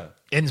Sasha?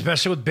 And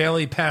especially with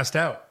Bailey passed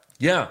out.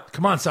 Yeah.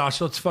 Come on,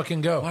 Sasha, let's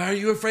fucking go. Why are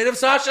you afraid of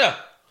Sasha?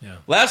 Yeah.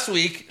 Last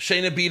week,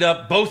 Shayna beat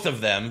up both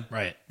of them.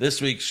 Right.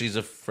 This week, she's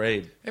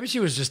afraid. Maybe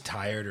she was just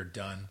tired or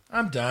done.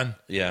 I'm done.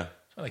 Yeah.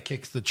 So I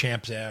kicks the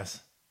champ's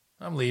ass.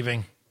 I'm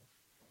leaving.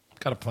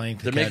 Got a plane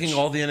to They're catch. making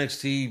all the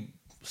NXT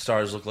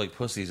stars look like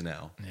pussies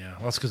now. Yeah,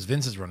 well, that's because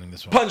Vince is running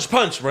this one. Punch,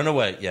 punch, run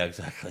away. Yeah,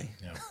 exactly.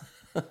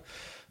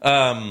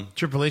 Yeah.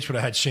 Triple H would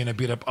have had Shayna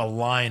beat up a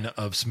line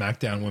of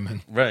SmackDown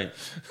women, Right.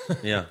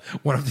 Yeah.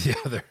 one of the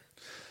other.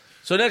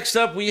 So next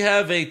up, we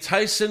have a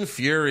Tyson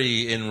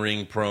Fury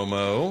in-ring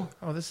promo.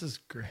 Oh, this is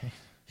great.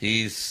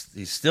 He's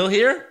still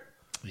here?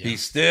 Yeah.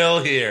 He's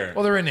still here.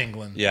 Well, they're in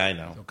England. Yeah, I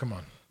know. So come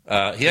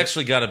on. He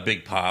actually got a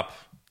big pop.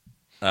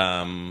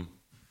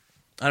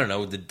 I don't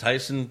know.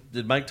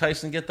 Did Mike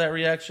Tyson get that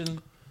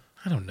reaction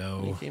I don't when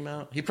know. he came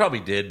out? He probably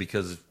did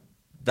because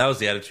that was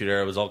the Attitude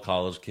Era. It was all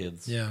college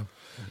kids. Yeah.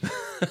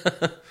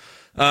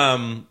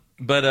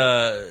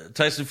 But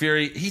Tyson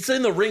Fury, he's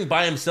in the ring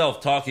by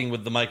himself talking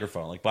with the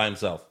microphone, by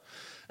himself.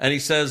 And he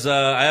says,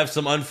 I have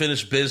some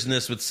unfinished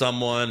business with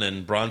someone,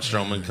 and Braun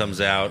Strowman comes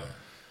out.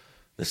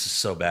 This is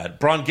so bad.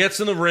 Braun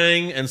gets in the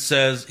ring and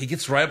says, he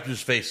gets right up to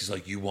his face. He's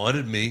like, you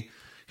wanted me.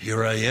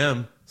 Here I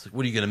am. It's like,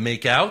 what are you going to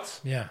make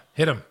out? Yeah.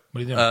 Hit him. What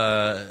are you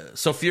doing?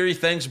 So Fury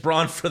thanks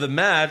Braun for the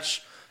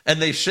match,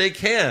 and they shake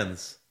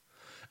hands.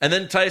 And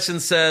then Tyson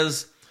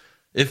says,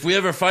 if we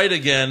ever fight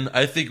again,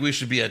 I think we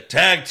should be a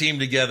tag team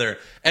together.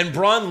 And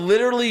Braun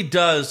literally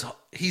does.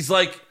 He's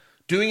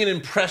doing an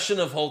impression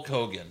of Hulk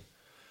Hogan.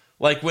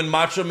 Like when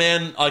Macho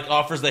Man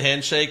offers the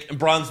handshake, and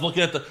Braun's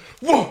looking at the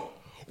whoa.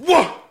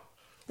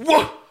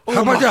 Oh,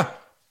 How about that?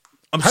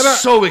 I'm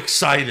so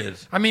excited.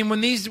 I mean,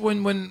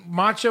 when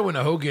Macho and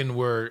Hogan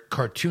were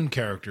cartoon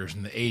characters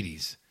in the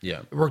 80s,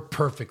 Yeah. it worked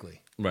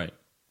perfectly. Right.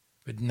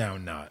 But now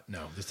not.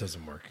 No, this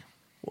doesn't work.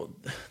 Well,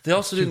 they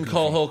also didn't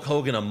call Hulk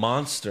Hogan a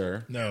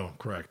monster. No,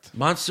 correct.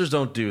 Monsters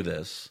don't do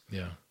this.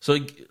 Yeah. So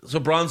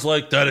Braun's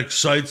like, that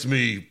excites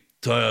me,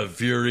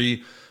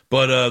 Fury,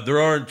 but there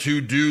aren't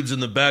two dudes in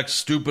the back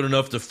stupid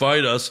enough to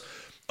fight us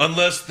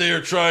unless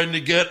they're trying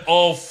to get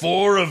all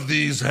four of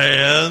these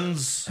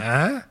hands.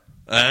 Huh?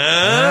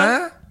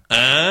 And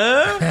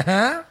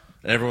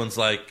everyone's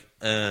like,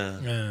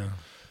 Yeah.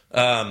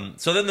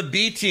 So then the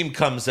B team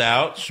comes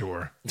out,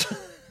 Sure.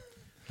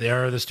 They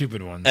are the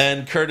stupid ones.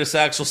 and Curtis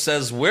Axel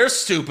says, we're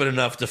stupid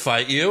enough to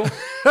fight you,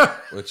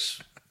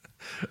 which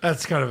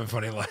That's kind of a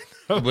funny line.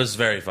 was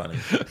very funny.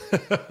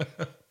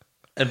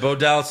 And Bo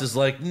Dallas is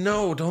like,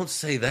 no, don't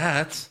say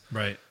that.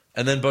 Right.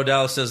 And then Bo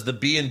Dallas says the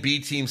B&B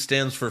team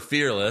stands for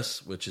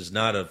fearless, which is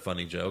not a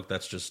funny joke.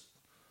 That's just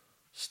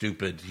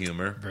stupid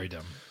humor. Very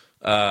dumb.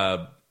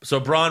 So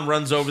Braun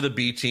runs over the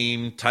B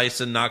team.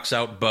 Tyson knocks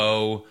out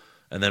Bo.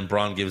 And then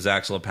Braun gives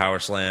Axel a power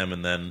slam.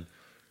 And then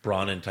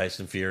Braun and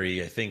Tyson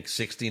Fury, I think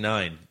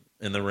 69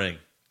 in the ring.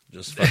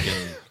 Just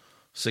fucking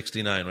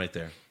 69 right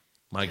there.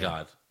 My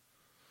God.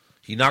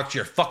 He knocked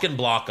your fucking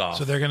block off.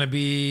 So they're going to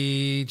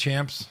be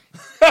champs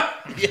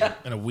yeah.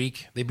 in a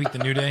week. They beat the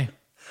New Day.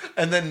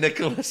 And then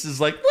Nicholas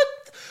is like, what?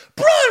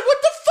 Braun, what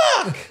the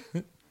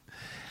fuck?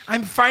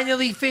 I'm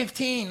finally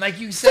 15, like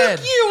you said.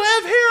 Fuck you, I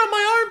have hair on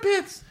my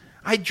armpits.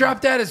 I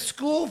dropped out of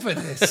school for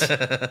this.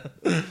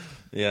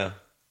 Yeah.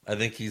 I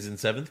think he's in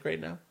 7th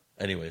grade now.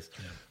 Anyways.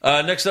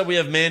 Next up, we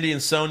have Mandy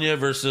and Sonya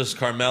versus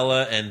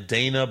Carmella and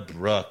Dana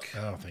Brooke.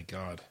 Oh, thank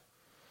God.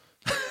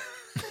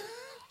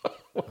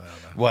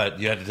 What?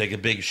 You had to take a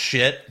big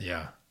shit?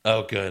 Yeah.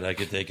 Oh, good. I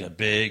could take a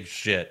big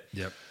shit.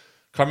 Yep.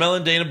 Carmella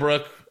and Dana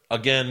Brooke,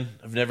 again,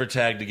 have never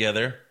tagged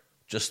together.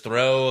 Just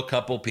throw a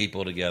couple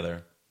people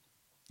together.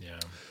 Yeah.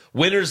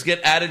 Winners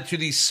get added to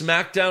the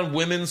SmackDown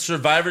Women's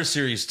Survivor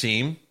Series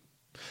team.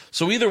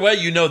 So either way,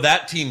 you know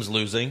that team's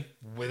losing.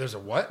 Wait, there's a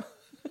what?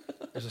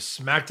 There's a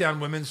SmackDown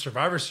Women's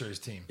Survivor Series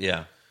team.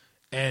 Yeah.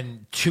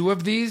 And two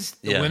of these,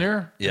 the Yeah.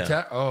 winner?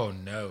 Yeah. Oh,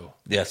 no.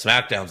 Yeah,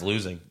 SmackDown's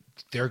losing.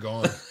 They're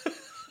going.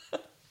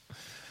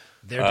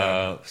 They're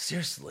done.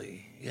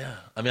 Seriously, yeah.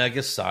 I mean, I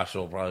guess Sasha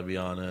will probably be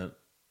on it.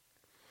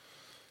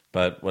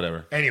 But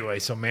whatever. Anyway,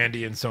 so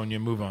Mandy and Sonya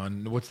move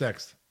on. What's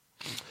next?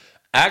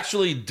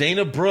 Actually,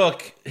 Dana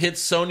Brooke hits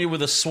Sonya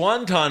with a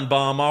swanton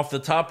bomb off the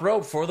top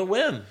rope for the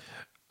win.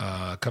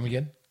 Come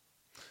again?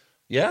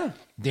 Yeah.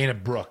 Dana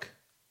Brooke.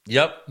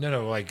 Yep.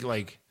 No,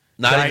 like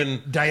Not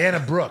even Diana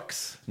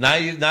Brooks.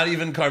 not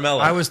even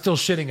Carmella. I was still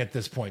shitting at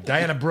this point.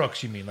 Diana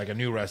Brooks, you mean, like a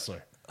new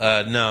wrestler?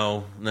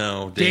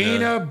 No.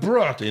 Dana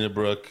Brooke Dana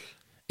Brooke.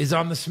 is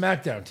on the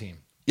SmackDown team.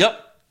 Yep.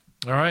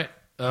 All right.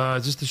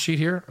 Is this the sheet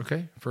here?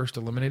 Okay. First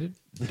eliminated,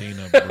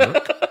 Dana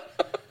Brooke.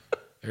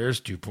 There's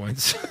 2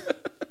 points.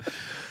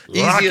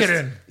 Lock it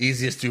in.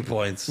 Easiest 2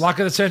 points. Lock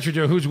of the century,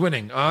 Joe. Who's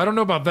winning? I don't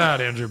know about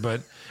that, Andrew,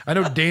 but I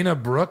know Dana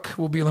Brooke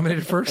will be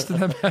eliminated first in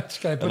that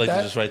match. Can I put I'd like that?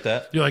 to just write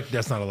that. You're like,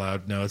 that's not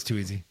allowed. No, it's too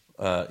easy.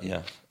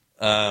 Yeah.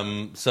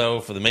 So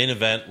for the main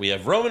event, we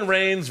have Roman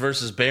Reigns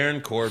versus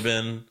Baron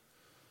Corbin.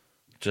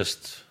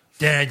 Just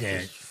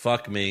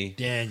fuck me.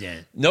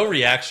 No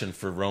reaction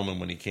for Roman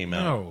when he came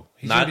out. No,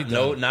 he's already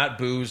done. Not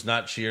boos,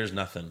 not cheers,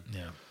 nothing.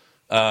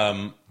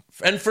 Yeah.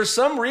 And for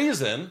some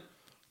reason,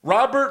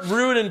 Robert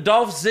Roode and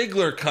Dolph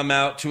Ziggler come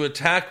out to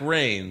attack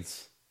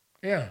Reigns.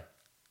 Yeah.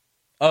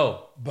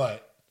 Oh,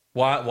 But,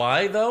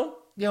 why though?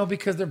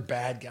 because they're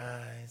bad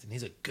guys and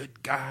he's a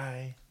good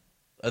guy.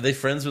 Are they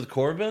friends with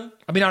Corbin?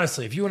 I mean,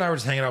 honestly, if you and I were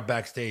just hanging out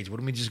backstage,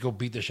 wouldn't we just go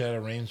beat the shit out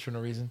of Reigns for no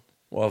reason?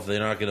 Well, if they're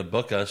not going to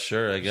book us,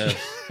 sure, I guess.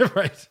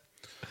 Right.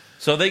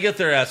 So they get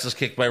their asses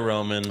kicked by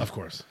Roman. Of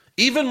course.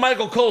 Even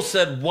Michael Cole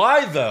said,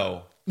 why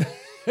though?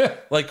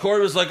 Like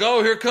Corbin was like,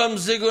 oh, here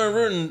comes Ziggler and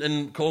Roode.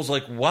 And Cole's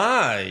like,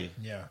 why?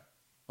 Yeah.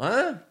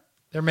 What?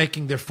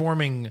 They're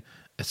forming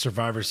a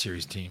Survivor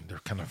Series team. They're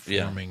kind of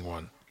forming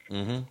one.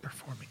 Mm-hmm. They're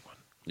forming one.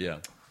 Yeah.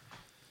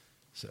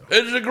 So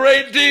It's a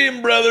great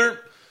team, brother.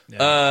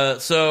 Yeah.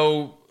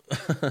 So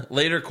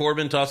later,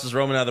 Corbin tosses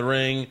Roman out of the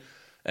ring,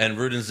 and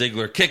Roode and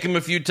Ziggler kick him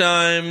a few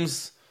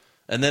times.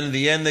 And then in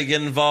the end, they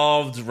get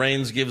involved.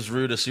 Reigns gives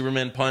Roode a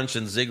Superman punch,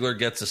 and Ziggler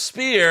gets a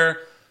spear.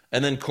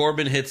 And then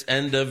Corbin hits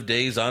End of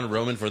Days on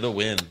Roman for the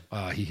win.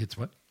 He hits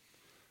what?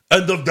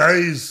 End of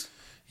Days.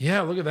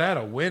 Yeah, look at that.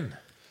 A win.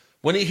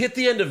 When he hit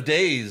the End of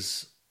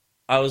Days,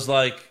 I was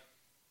like,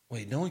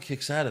 wait, no one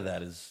kicks out of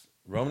that. Is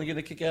Roman going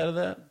to kick out of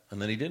that?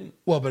 And then he didn't.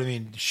 Well, but I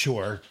mean,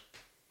 sure.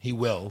 He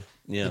will.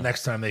 Yeah. The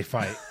next time they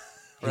fight.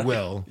 He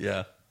will. Yeah.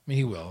 I mean,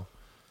 he will.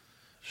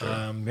 Sure.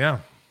 Yeah.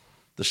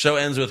 The show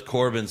ends with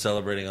Corbin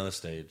celebrating on the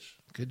stage.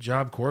 Good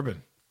job,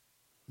 Corbin.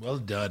 Well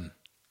done.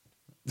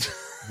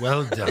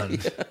 Well done.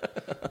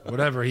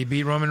 Whatever. He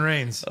beat Roman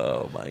Reigns.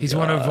 Oh, my God. He's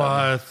one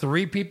of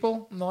 3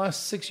 people in the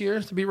last 6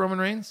 years to beat Roman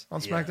Reigns on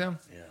SmackDown.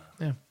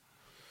 Yeah.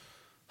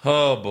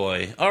 Oh,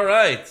 boy. All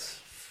right.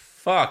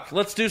 Fuck.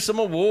 Let's do some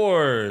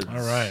awards. All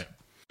right.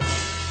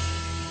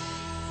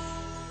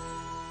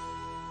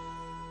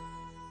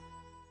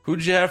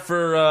 Who'd you have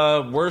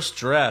for worst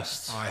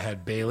dressed? I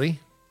had Bailey.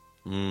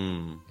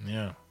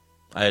 Yeah.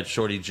 I had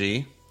Shorty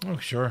G. Oh,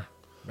 sure.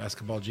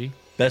 Basketball G.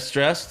 Best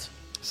dressed?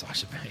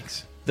 Sasha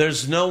Banks.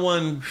 There's no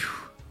one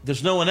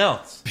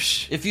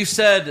else. If you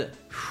said,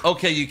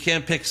 okay, you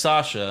can't pick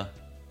Sasha,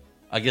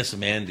 I guess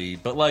Mandy.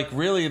 But, like,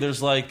 really,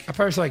 there's, like... I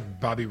probably like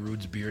Bobby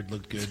Roode's beard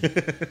looked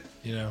good.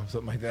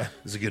 Something like that.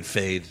 It's a good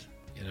fade.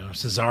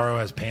 Cesaro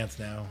has pants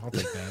now. I'll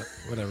take that.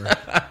 Whatever.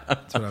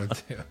 That's what I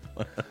would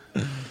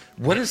do.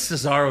 What is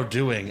Cesaro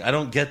doing? I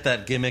don't get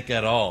that gimmick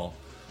at all.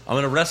 I'm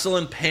going to wrestle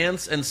in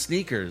pants and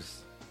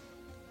sneakers.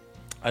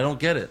 I don't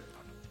get it.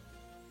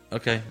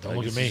 Okay. Don't I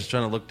look guess at me. He's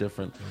trying to look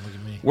different. Don't look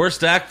at me.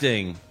 Worst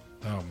acting.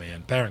 Oh,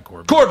 man. Baron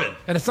Corbin. Corbin!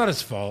 And it's not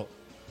his fault.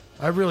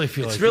 I really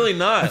feel It's like... really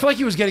not. I feel like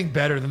he was getting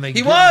better than they...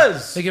 He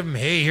was! They give him,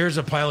 hey, here's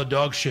a pile of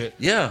dog shit.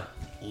 Yeah.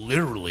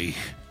 Literally.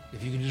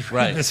 If you can just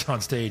Right. read this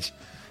on stage.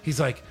 He's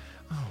like,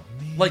 oh,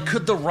 man. Like,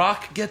 could The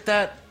Rock get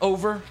that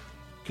over?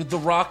 Could The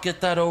Rock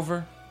get that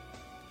over?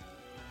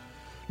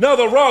 Now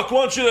The Rock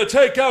wants you to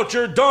take out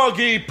your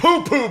doggy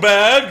poo-poo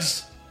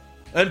bags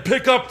and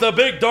pick up the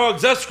big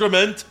dog's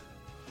excrement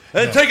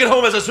and take it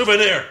home as a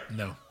souvenir.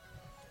 No.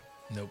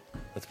 Nope.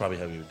 That's probably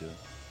how we would do it.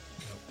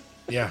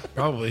 Yeah,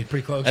 probably.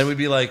 Pretty close. And we'd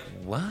be like,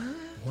 what?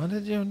 What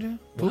did you do?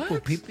 Poo-poo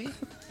pee-pee?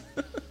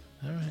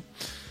 All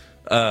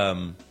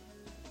right.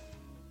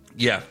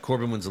 Yeah,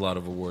 Corbin wins a lot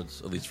of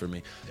awards, at least for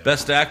me. Yeah.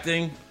 Best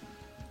acting?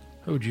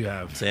 Who'd you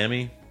have?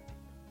 Sammy.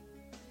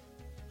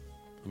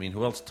 I mean,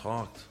 who else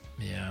talked?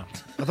 Yeah.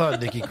 I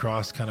thought Nikki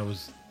Cross kind of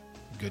was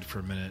good for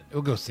a minute.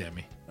 It'll go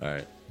Sammy. All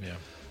right. Yeah.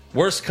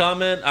 Worst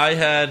comment? I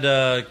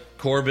had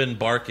Corbin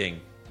barking.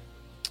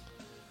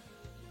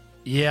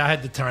 Yeah, I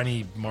had the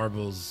tiny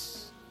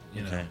marbles,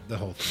 Okay. the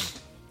whole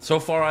thing. So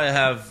far, I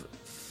have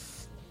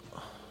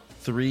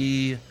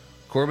 3.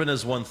 Corbin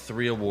has won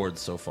 3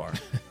 awards so far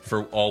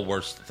for all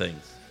worst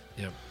things.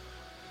 Yep.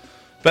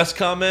 Best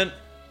comment?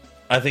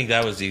 I think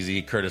that was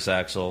easy. Curtis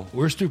Axel.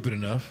 We're stupid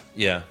enough.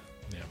 Yeah.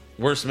 Yeah.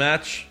 Worst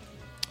match?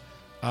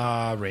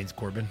 Reigns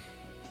Corbin.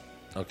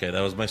 Okay,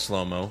 that was my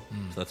slow-mo.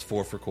 So that's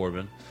 4 for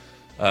Corbin.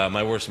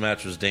 My worst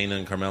match was Dana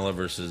and Carmella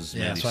versus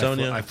Mandy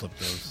Sonia. I flipped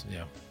those.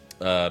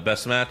 Yeah.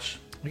 Best match?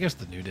 I guess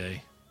the New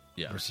Day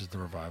versus the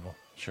Revival.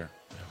 Sure.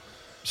 Yeah.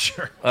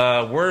 Sure.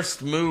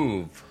 Worst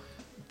move?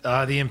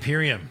 The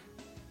Imperium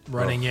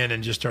running in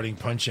and just starting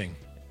punching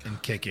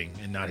and kicking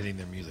and not hitting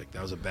their music.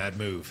 That was a bad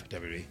move,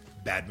 WWE.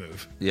 Bad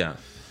move. Yeah.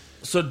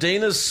 So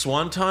Dana's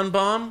Swanton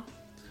Bomb,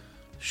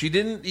 she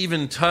didn't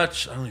even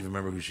touch, I don't even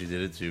remember who she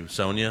did it to.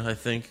 Sonya, I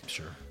think.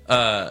 Sure.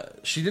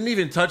 She didn't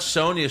even touch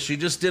Sonya. She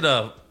just did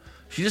a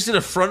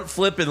front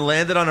flip and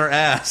landed on her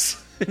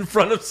ass in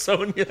front of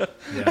Sonya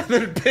Yeah. and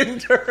then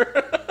pinned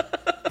her.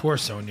 Poor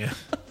Sonya.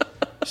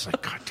 She's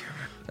like, God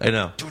damn it. I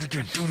know. Do it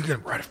again.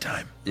 We're out of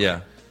time.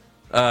 Yeah.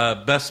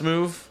 Best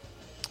move?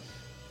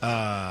 Uh,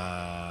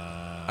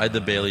 I had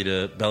the belly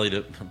to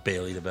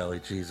belly.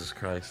 Jesus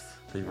Christ.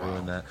 They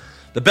ruined that.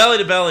 The belly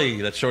to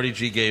belly that Shorty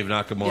G gave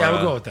Nakamura. Yeah,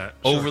 we'll go with that.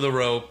 Sure. Over the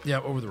rope.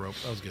 Yeah, over the rope.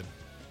 That was good.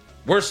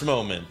 Worst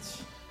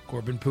moment.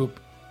 Corbin poop.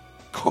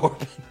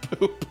 Corbin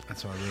poop.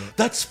 That's what I wrote.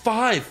 That's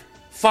 5.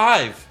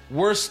 5.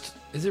 Worst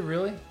Is it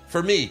really?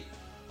 for me.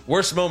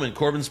 Worst moment,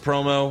 Corbin's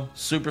promo.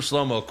 Super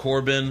slow-mo,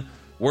 Corbin.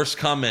 Worst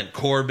comment,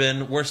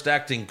 Corbin. Worst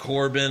acting,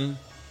 Corbin.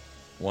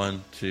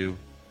 1, 2,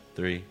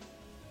 3,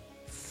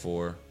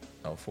 4.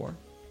 Oh, 4?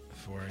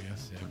 4, I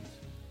guess. Yeah.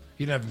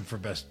 You didn't have him for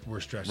best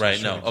worst dress.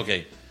 Right, no.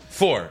 Okay.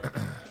 4.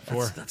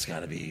 4. That's got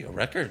to be a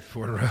record.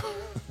 4 in a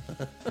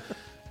row.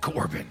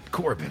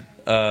 Corbin.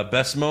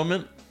 Best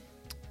moment?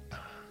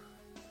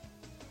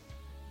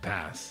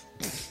 Pass.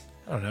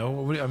 I don't know.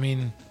 What do you- I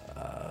mean,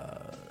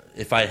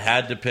 If I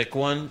had to pick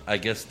one, I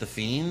guess The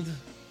Fiend.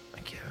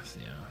 I guess,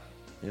 yeah.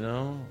 You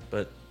know?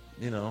 But,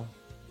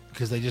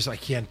 Because I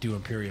can't do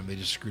Imperium. They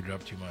just screwed it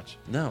up too much.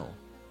 no.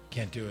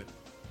 Can't do it.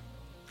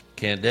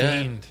 Can't do it.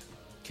 Fiend.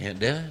 Can't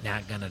do it.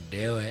 Not gonna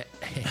do it.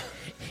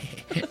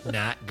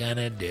 Not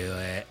gonna do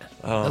it.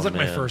 Oh, That's like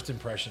my man. first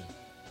impression.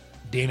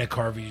 Dana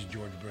Carvey's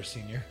George Bush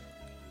Sr.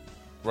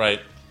 Right.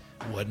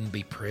 Wouldn't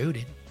be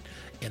prudent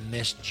in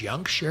this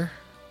juncture.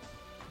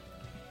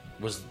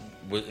 It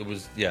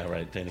was yeah,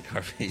 right. Dana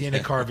Carvey. Dana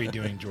Carvey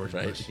doing George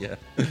Right. Bush. Yeah.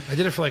 I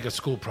did it for like a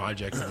school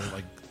project,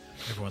 and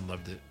everyone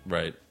loved it.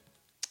 Right.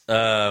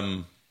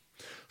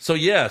 So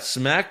yeah,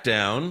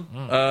 SmackDown.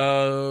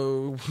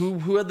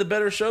 Who had the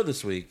better show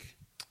this week?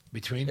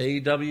 Between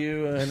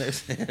AEW and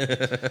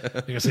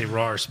you're gonna say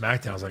Raw or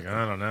SmackDown. I was like,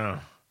 I don't know.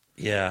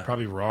 yeah.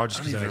 Probably Raw. I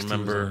Just don't because even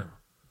remember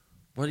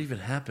what even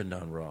happened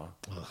on Raw.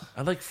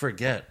 I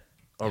forget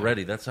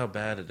already. That's how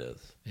bad it is.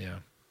 Yeah.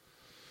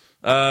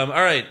 All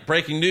right,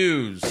 breaking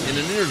news. In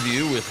an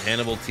interview with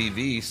Hannibal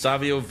TV,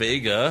 Savio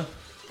Vega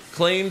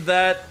claimed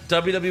that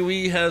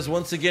WWE has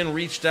once again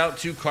reached out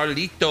to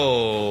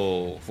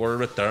Carlito for a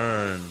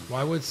return.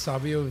 Why would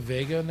Savio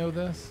Vega know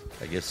this?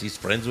 I guess he's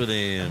friends with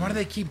him. Why do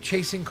they keep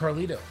chasing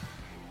Carlito?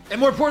 And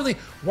more importantly,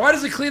 why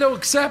does Carlito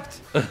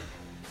accept?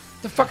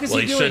 The fuck is Well,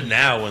 he he doing? should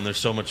now when there's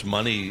so much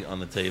money on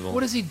the table.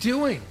 What is he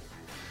doing?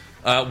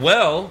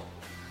 Well,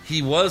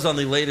 he was on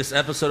the latest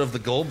episode of The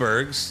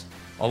Goldbergs,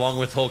 along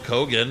with Hulk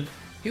Hogan.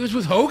 He was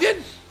with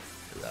Hogan?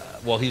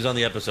 Well, he's on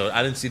the episode.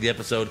 I didn't see the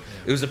episode.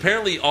 It was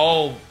apparently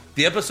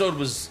the episode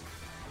was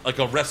like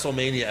a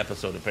WrestleMania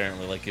episode,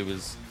 apparently. Like it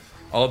was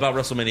all about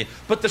WrestleMania.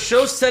 But the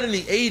show's set in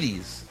the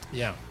 80s,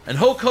 Yeah. and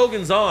Hulk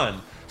Hogan's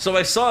on. So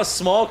I saw a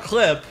small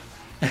clip,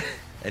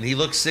 and he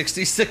looks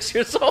 66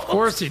 years old. Of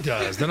course he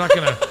does. They're not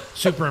going to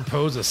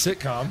superimpose a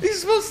sitcom. He's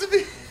supposed to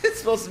be, it's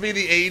supposed to be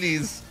the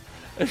 80s.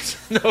 And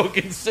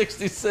Hogan's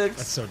 66.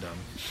 That's so dumb.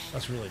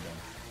 That's really dumb.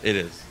 It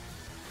is.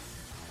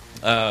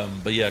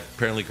 But yeah,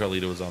 apparently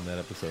Carlito was on that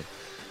episode.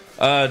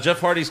 Jeff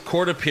Hardy's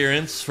court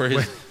appearance for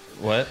his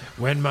what?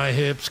 When my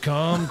hips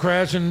come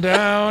crashing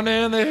down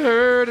and they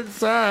hurt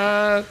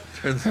inside.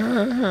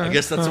 I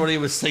guess that's what he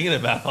was singing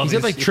about. He's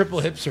had like triple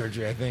hip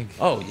surgery, I think.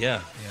 Oh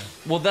yeah. Yeah.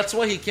 Well, that's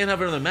why he can't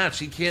have another match.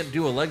 He can't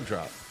do a leg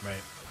drop. Right.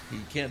 He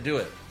can't do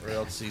it, or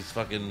else he's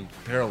fucking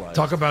paralyzed.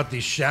 Talk about the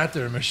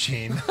shatter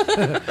machine.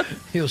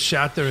 He'll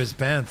shatter his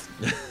pants.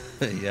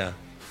 Yeah.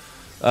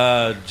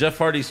 Jeff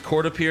Hardy's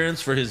court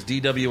appearance for his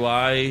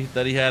DWI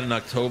that he had in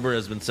October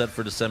has been set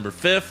for December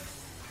 5th.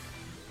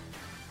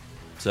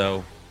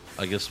 So,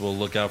 I guess we'll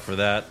look out for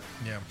that.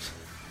 Yeah.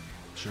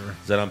 Sure.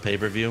 Is that on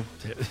pay-per-view?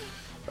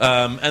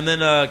 And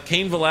then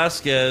Cain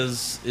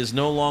Velasquez is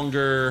no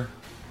longer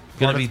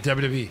going Part to of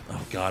be... WWE.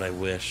 Oh, God, I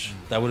wish.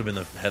 That would have been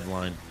the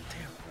headline.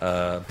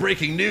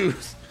 Breaking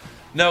news.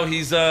 No, he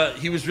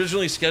was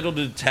originally scheduled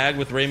to tag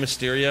with Rey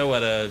Mysterio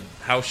at a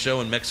house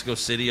show in Mexico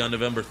City on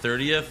November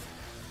 30th,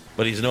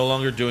 but he's no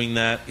longer doing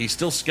that. He's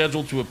still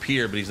scheduled to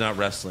appear, but he's not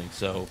wrestling,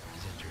 so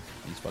He's injured.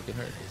 he's fucking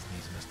hurt. His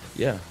knees messed up.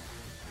 Yeah.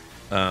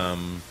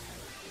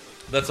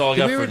 That's all I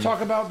Did got we for... ever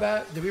talk about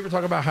that? Did we ever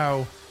talk about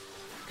how...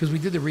 Because we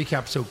did the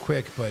recap so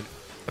quick, but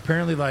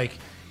apparently, like,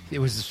 it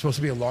was supposed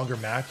to be a longer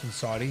match in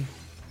Saudi,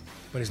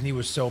 but his knee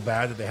was so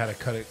bad that they had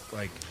to cut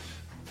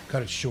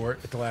it short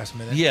at the last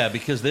minute. Yeah,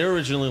 because they were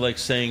originally like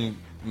saying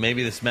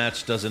maybe this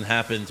match doesn't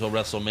happen until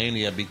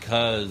WrestleMania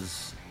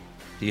because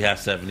he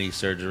has to have knee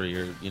surgery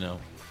or,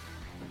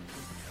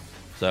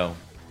 So,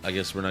 I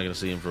guess we're not going to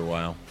see him for a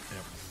while.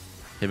 Yep.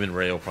 Him and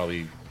Ray will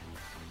probably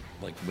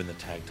like win the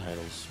tag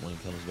titles when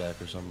he comes back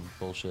or some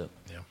bullshit.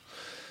 Yeah.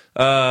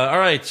 All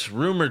right,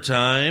 rumor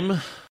time.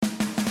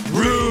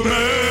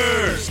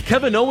 Rumors!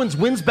 Kevin Owens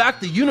wins back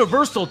the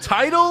Universal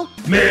title?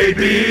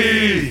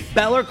 Maybe.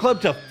 Balor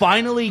Club to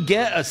finally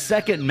get a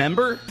second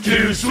member?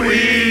 Too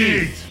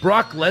sweet.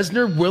 Brock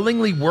Lesnar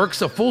willingly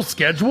works a full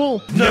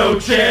schedule? No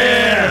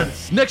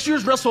chance. Next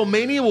year's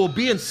WrestleMania will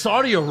be in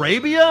Saudi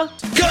Arabia?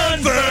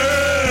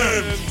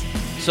 Confirmed.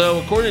 So,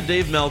 according to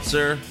Dave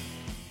Meltzer,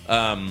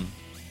 and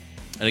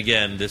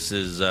again, this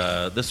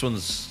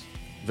one's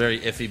very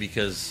iffy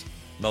because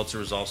Meltzer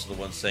was also the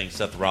one saying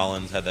Seth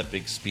Rollins had that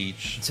big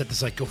speech. Seth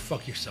is like, go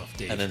fuck yourself,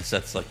 Dave. And then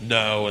Seth's like,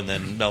 no, and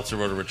then Meltzer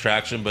wrote a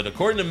retraction. But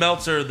according to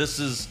Meltzer, this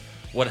is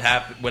what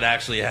happened. What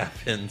actually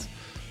happened.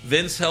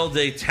 Vince held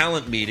a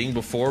talent meeting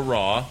before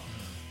Raw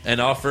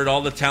and offered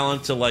all the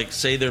talent to like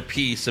say their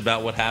piece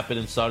about what happened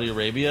in Saudi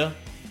Arabia.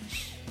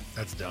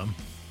 That's dumb.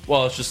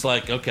 Well, it's just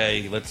like,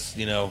 okay, let's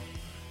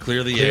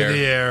clear the Clear air.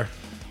 the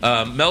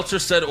air. Meltzer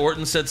said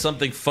Orton said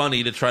something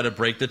funny to try to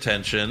break the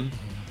tension,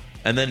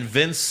 and then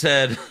Vince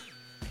said,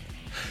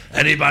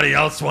 "Anybody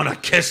else want to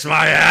kiss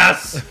my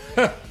ass?"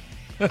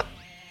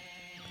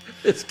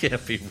 This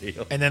can't be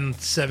real. And then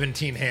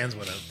 17 hands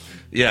went up.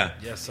 Yeah.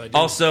 Yes, I do.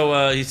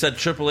 Also, he said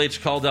Triple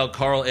H called out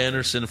Carl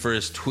Anderson for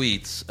his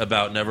tweets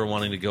about never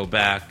wanting to go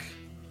back,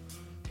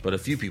 but a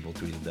few people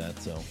tweeted that.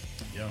 So,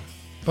 Yeah.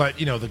 But,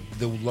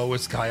 the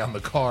lowest guy on the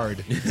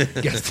card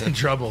gets in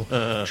trouble.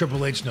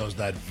 Triple H knows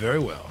that very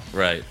well.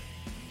 right.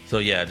 So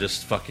yeah,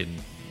 just fucking,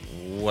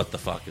 what the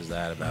fuck is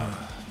that about?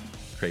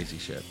 Crazy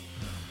shit.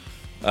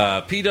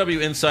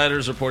 PW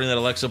Insiders reporting that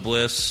Alexa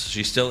Bliss,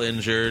 she's still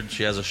injured.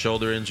 She has a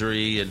shoulder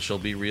injury, and she'll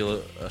be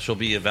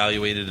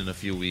evaluated in a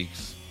few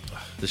weeks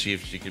to see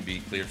if she can be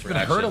cleared for It's been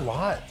action. hurt a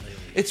lot.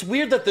 It's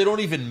weird that they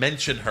don't even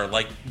mention her.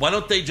 Like, why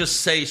don't they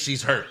just say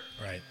she's hurt?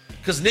 Right.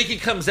 Because Nikki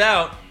comes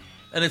out,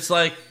 and it's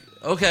like,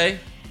 okay,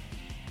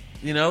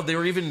 they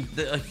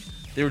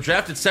were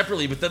drafted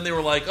separately, but then they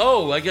were like,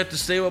 oh, I get to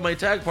stay with my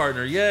tag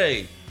partner,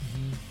 yay!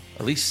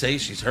 At least say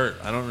she's hurt.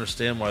 I don't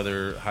understand why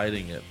they're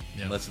hiding it,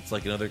 unless it's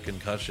like another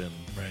concussion.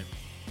 Right.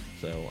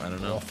 So I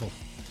don't know. Awful.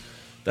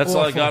 That's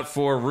all I Awful. got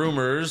for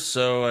rumors.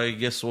 So I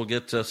guess we'll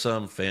get to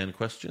some fan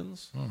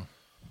questions.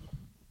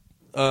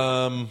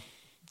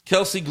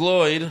 Kelsey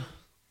Gloyd,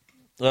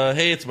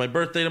 hey, it's my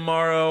birthday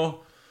tomorrow.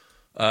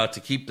 To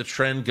keep the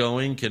trend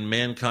going, can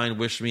Mankind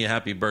wish me a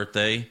happy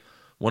birthday?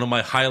 One of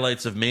my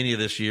highlights of Mania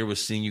this year was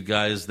seeing you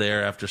guys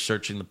there after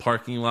searching the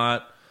parking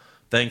lot.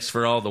 Thanks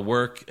for all the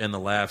work and the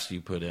laughs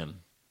you put in.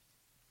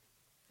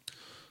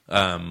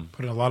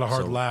 Putting a lot of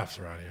hard laughs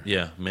around here.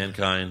 Yeah,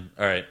 Mankind.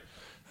 All right.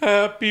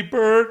 Happy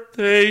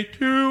birthday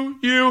to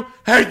you.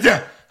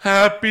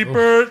 Happy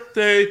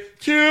birthday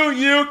to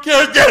you.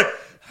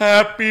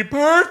 Happy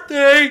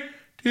birthday,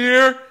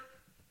 dear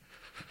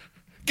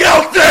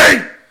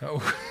Kelsey.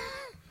 Oh.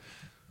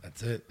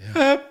 That's it.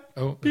 Yeah.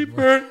 Happy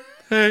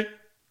birthday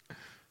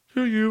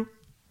to you.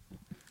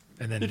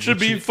 And then It should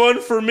be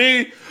fun for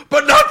me,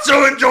 but not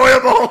so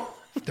enjoyable.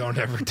 Don't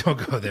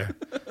go there.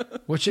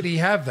 What should he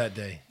have that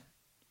day?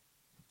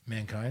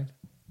 Mankind.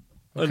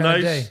 What A kind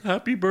of nice day?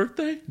 happy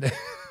birthday.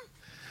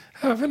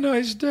 Have a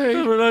nice day.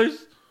 Have a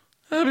nice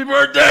happy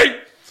birthday.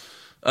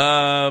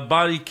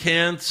 Body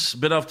Can't,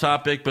 bit off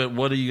topic, but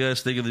what do you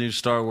guys think of the new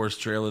Star Wars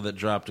trailer that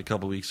dropped a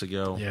couple weeks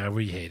ago? Yeah,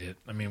 we hate it.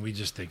 I mean, we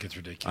just think it's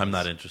ridiculous. I'm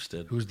not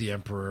interested. Who's the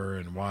Emperor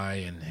and why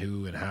and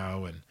who and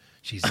how and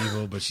she's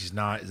evil, but she's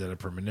not. Is that a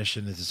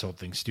premonition? Is this whole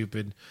thing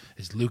stupid?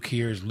 Is Luke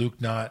here? Is Luke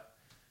not?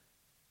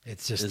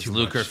 It's just Is too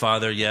Luke much. her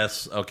father?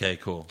 Yes. Okay,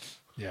 cool.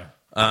 Yeah.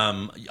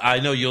 I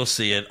know you'll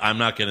see it. I'm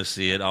not going to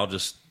see it. I'll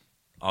just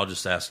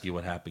ask you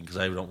what happened because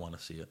I don't want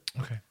to see it.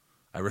 Okay.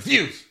 I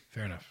refuse.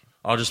 Fair enough.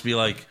 I'll just be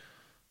like,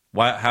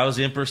 "Why? How is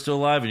the Emperor still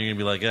alive?" And you're gonna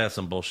be like, "Yeah,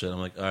 some bullshit." I'm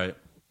like, "All right."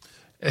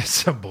 It's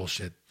some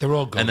bullshit. They're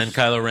all ghosts. And then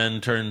Kylo Ren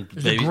turned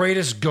It's baby, the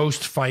greatest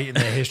ghost fight in the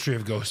history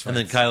of ghost and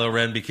fights. then Kylo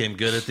Ren became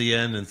good at the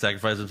end and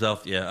sacrificed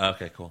himself. Yeah.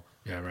 Okay. Cool.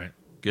 Yeah, right.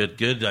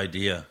 Good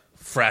idea.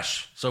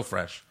 Fresh. So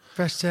fresh.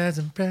 Fresh as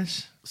and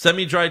fresh.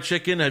 Semi-dried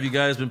chicken. Have you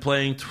guys been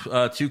playing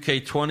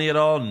 2K20 at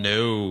all?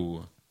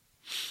 No.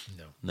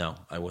 No,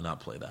 I will not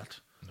play that.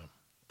 No.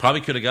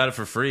 Probably could have got it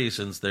for free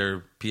since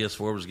their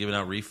PS4 was giving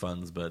out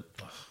refunds, but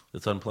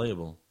it's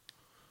unplayable.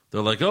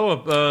 They're like,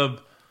 oh,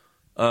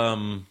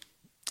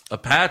 a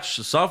patch,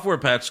 a software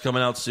patch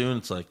coming out soon.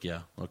 It's like,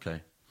 yeah,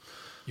 okay.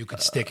 You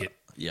could stick it.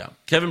 Yeah.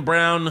 Kevin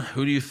Brown,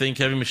 who do you think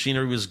Heavy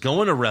Machinery was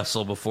going to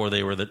wrestle before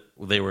they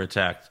were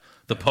attacked?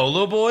 The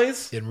Polo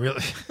Boys? It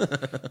really.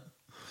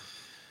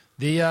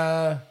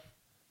 The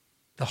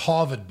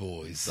Harvard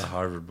boys. The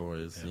Harvard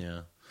Boys,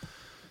 yeah.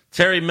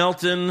 Terry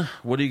Melton,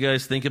 what do you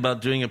guys think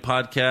about doing a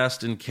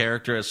podcast in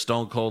character as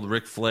Stone Cold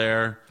Ric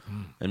Flair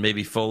and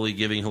maybe Foley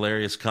giving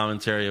hilarious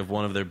commentary of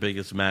one of their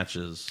biggest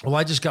matches? Well,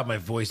 I just got my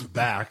voice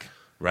back.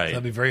 Right.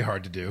 That'd be very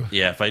hard to do.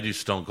 Yeah, if I do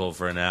Stone Cold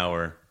for an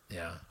hour,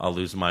 Yeah. I'll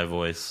lose my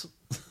voice.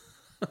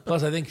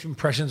 Plus, I think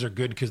impressions are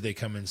good because they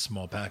come in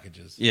small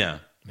packages. Yeah.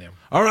 Yeah.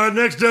 All right,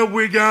 next up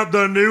we got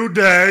the New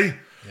Day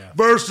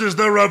versus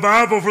the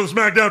Revival for the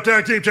SmackDown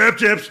Tag Team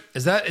Championships.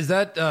 Is that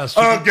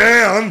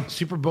Again.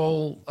 Super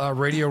Bowl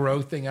Radio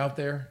Row thing out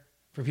there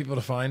for people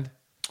to find?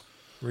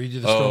 Where you do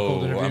the Stone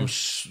Cold interview?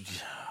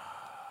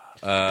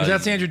 Because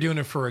that's Andrew doing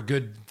it for a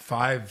good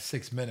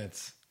 5-6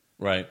 minutes,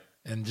 right.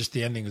 and just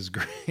the ending is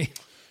great.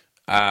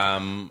 I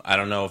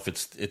don't know if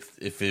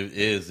if it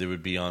is, it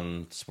would be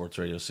on Sports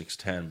Radio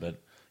 610, but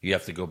you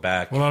have to go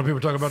back. Well, a lot of people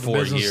talk about the 4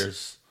 business.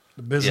 years.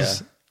 The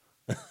business.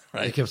 Yeah.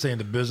 Right. They kept saying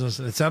the business,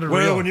 and it sounded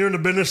Well, real. when you're in the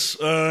business,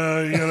 you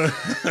gotta,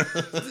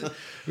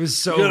 It was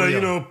so you gotta,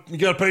 real. you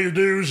gotta pay your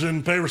dues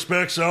and pay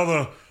respects to all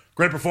the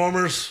great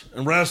performers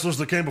and wrestlers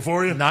that came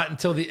before you? Not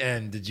until the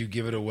end did you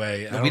give it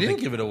away. We didn't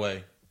give it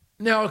away.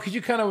 No, because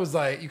you kind of was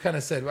like, you kind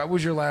of said, what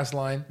was your last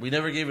line? We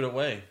never gave it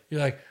away.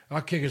 You're like,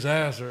 I'll kick his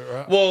ass.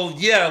 Or Well,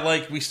 yeah,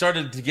 like we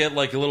started to get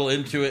like a little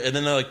into it, and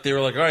then like they were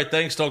like, "All right,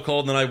 thanks, Stone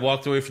Cold." And then I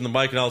walked away from the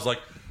mic, and I was like,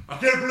 I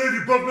can't believe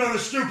you booked me on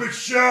this stupid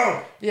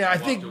show. yeah, I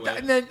think, away.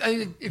 and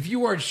then, if you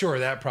weren't sure,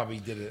 that probably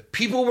did it.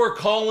 people were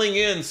calling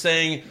in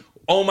saying,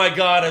 "Oh my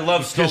God, I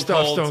love Stone pissed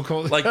off Cold." Stone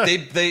Cold. Like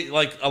they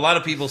like a lot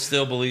of people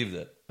still believed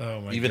it. Oh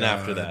my even God.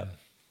 after that.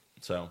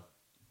 So,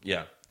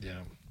 yeah, Yeah.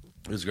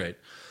 it was great.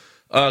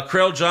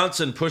 Krell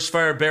Johnson,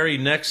 Pushfire Barry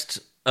next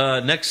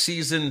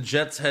season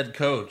Jets head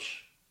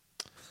coach.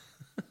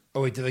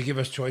 Oh, wait, did they give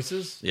us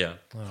choices? Yeah,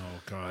 Oh,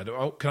 God.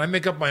 Oh, can I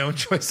make up my own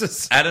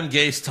choices? Adam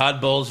Gase, Todd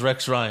Bowles,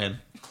 Rex Ryan.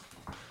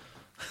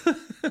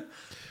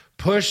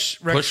 Push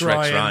Rex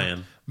Ryan.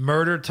 Ryan.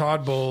 Murder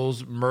Todd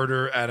Bowles.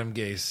 Murder Adam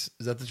Gase.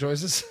 Is that the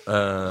choices?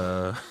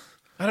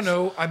 I don't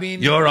know. I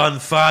mean, You're on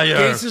fire.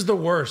 Gase is the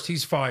worst.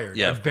 He's fired.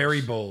 Yeah, Of of Barry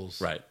course.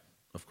 Bowles. Right,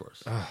 of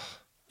course.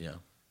 Yeah.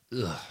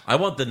 I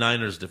want the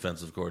Niners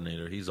defensive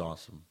coordinator. He's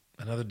awesome.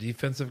 Another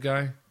defensive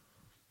guy?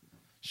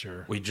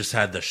 Sure. We just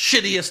had the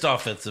shittiest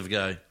offensive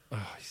guy. I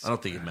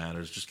don't think it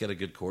matters. Just get a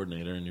good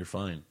coordinator and you're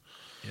fine.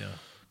 Yeah.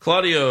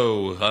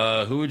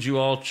 Claudio, who would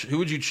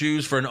you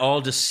choose for an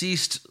all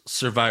deceased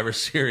Survivor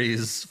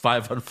Series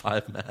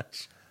 5-on-5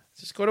 match?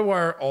 Just go to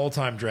our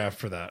all-time draft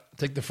for that.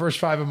 Take the first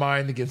 5 of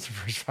mine against the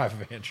first 5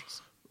 of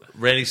Andrew's.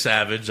 Randy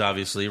Savage,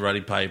 obviously.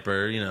 Roddy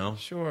Piper, you know.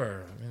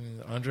 Sure. I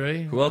mean,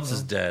 Andre. Who else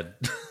is dead?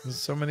 There's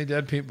so many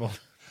dead people.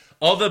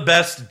 All the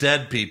best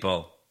dead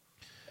people.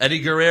 Eddie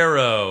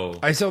Guerrero.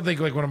 I still think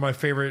like one of my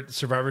favorite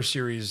Survivor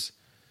Series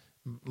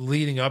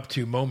leading up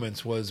to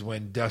moments was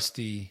when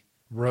Dusty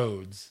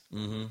Rhodes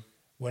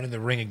went in the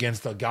ring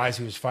against the guys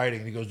he was fighting.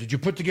 And he goes, "Did you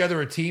put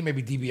together a team?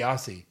 Maybe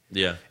DiBiase."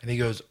 Yeah. And he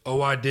goes,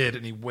 "Oh, I did."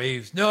 And he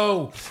waves.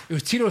 No, it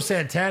was Tito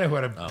Santana who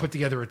had to put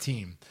together a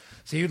team.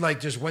 So he like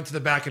just went to the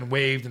back and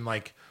waved, and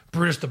like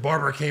Brutus the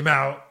Barber came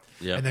out,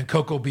 Yeah. and then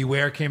Coco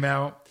Beware came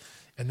out,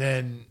 and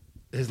then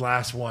his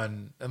last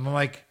one. And I'm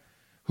like,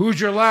 "Who's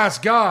your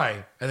last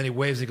guy?" And then he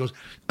waves and he goes,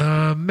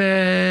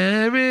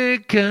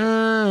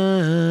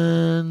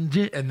 "American."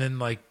 And then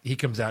like he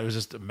comes out. It was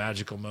just a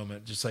magical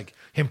moment, just like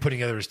him putting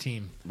together his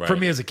team for Right.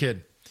 me as a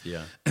kid.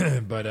 Yeah.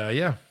 But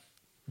yeah,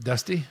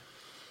 Dusty.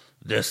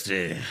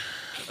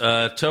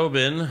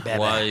 Tobin,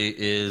 why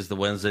is the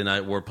Wednesday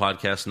Night War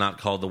podcast not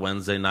called the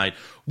Wednesday Night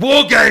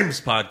War Games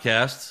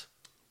podcast?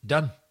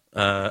 Done.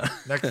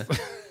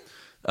 Next.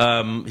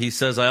 He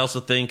says, I also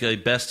think a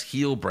best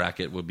heel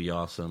bracket would be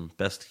awesome.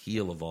 Best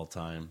heel of all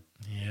time.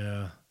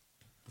 Yeah.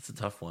 That's a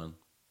tough one.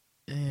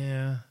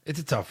 Yeah. It's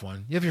a tough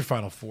one. You have your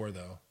final 4,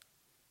 though.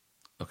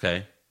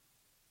 Okay.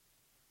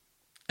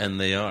 And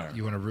they are.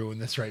 You want to ruin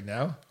this right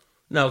now?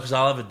 No, because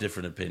I'll have a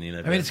different opinion.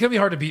 I mean, it's going to be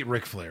hard to beat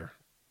Ric Flair.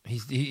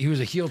 He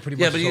was a heel pretty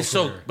much. yeah, but his he's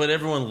whole so. career. But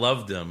everyone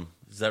loved him.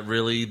 Is that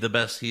really the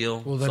best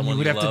heel? Well, then Someone you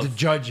would have love? to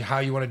judge how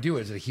you want to do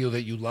it. Is it a heel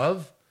that you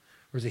love,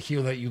 or is it a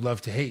heel that you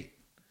love to hate?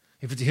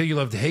 If it's a heel you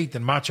love to hate,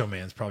 then Macho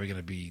Man's probably going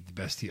to be the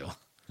best heel.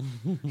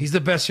 He's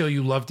the best heel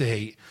you love to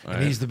hate, and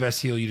right. he's the best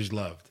heel you just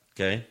loved.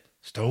 Okay.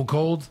 Stone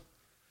Cold.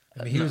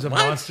 I mean, he was a What?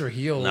 monster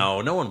heel.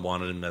 No, no one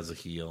wanted him as a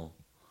heel.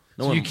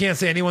 No So one. you can't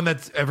say anyone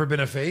that's ever been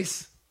a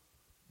face.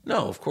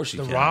 No, of course you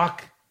The can.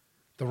 Rock.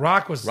 The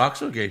Rock was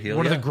Rock's a great heel.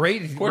 one of yeah. the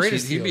great, Of course,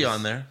 greatest he'd be heels.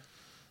 on there.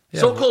 Yeah,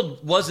 So but-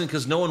 Cold wasn't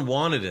because no one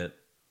wanted it.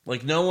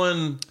 Like no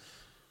one,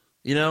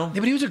 you know.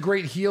 Yeah, but he was a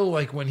great heel.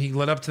 Like when he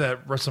led up to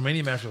that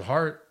WrestleMania match with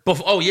Hart.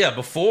 Before the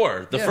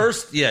Yeah.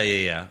 first.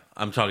 Yeah.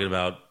 I'm talking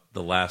about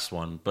the last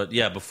one, but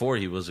yeah, before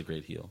he was a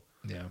great heel.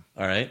 Yeah.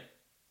 All right.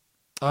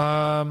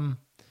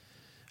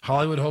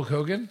 Hollywood Hulk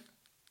Hogan.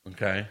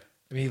 Okay.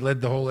 I mean, he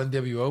led the whole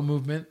NWO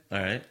movement. All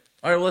right.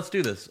 All right. Well, let's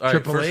do this. All right.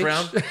 Triple First H.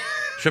 round.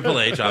 Triple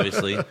H,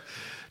 obviously.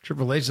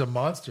 Triple H is a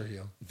monster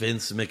heel.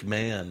 Vince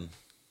McMahon.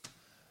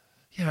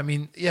 Yeah, I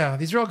mean, yeah,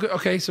 these are all good.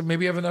 Okay, so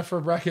maybe you have enough for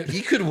a bracket.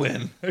 He could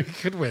win He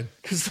could win.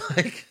 because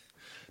like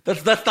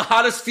that's the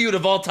hottest feud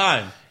of all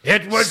time.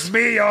 It was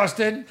me,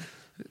 Austin.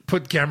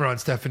 Put camera on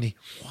Stephanie.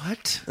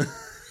 What?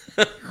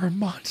 You're a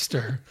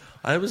monster.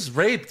 I was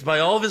raped by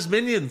all of his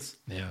minions.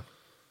 Yeah.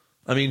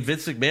 I mean,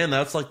 Vince McMahon,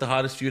 that's like the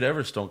hottest feud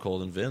ever, Stone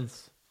Cold and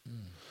Vince.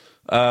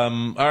 All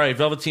right,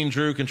 Velveteen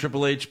Drew, can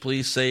Triple H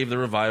please save the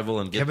revival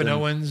and get Kevin them?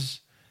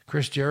 Owens,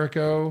 Chris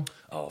Jericho.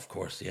 Oh, of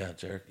course, yeah,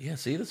 Jericho. Yeah,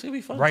 see, that's going to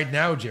be fun. Right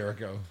now,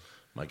 Jericho.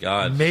 My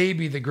God.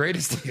 Maybe the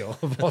greatest heel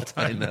of all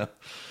I time. know.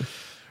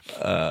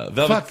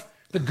 Velvet. Fuck.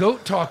 The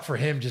GOAT talk for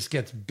him just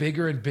gets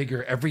bigger and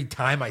bigger every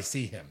time I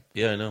see him.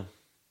 Yeah, I know.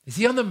 Is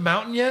he on the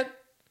mountain yet?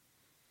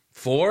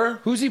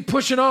 4? Who's he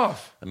pushing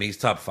off? I mean, he's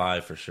top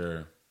 5 for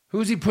sure.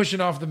 Who's he pushing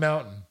off the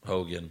mountain?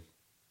 Hogan.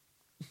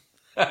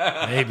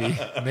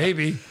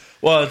 Maybe.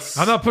 Well, it's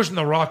I'm not pushing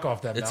The Rock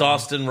off that it's mountain.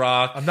 Austin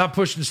Rock. I'm not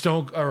pushing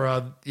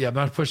I'm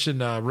not pushing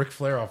Ric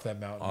Flair off that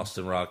mountain.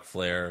 Austin Rock,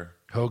 Flair,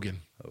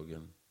 Hogan.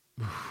 Hogan.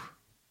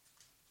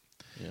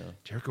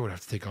 Jericho would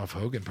have to take off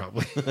Hogan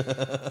probably.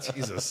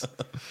 Jesus.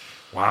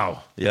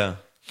 Wow. Yeah.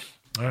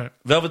 All right.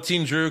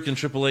 Velveteen Drew, can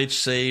Triple H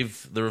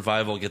save the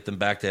Revival, get them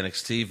back to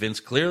NXT? Vince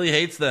clearly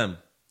hates them.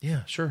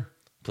 Yeah, sure.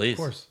 Please. Of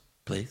course.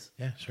 Please.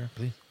 Yeah, sure.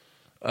 Please.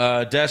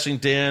 Dashing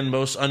Dan,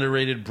 most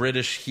underrated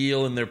British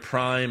heel in their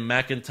prime,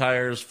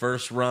 McIntyre's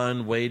first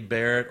run, Wade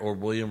Barrett or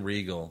William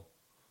Regal?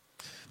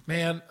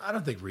 Man, I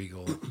don't think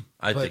Regal.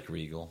 I But- think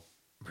Regal.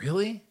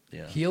 Really?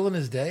 Yeah. Heel in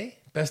his day?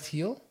 Best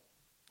heel?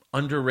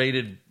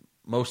 Underrated,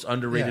 most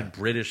underrated Yeah.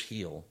 British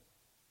heel.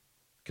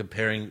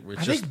 Comparing with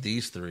I just think-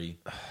 these three.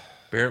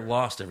 Barrett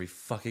lost every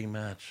fucking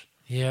match.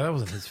 Yeah, that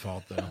wasn't his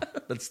fault, though.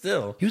 But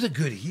still, He was a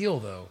good heel,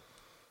 though.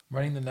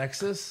 Running the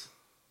Nexus.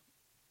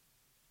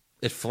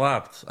 it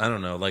flopped. I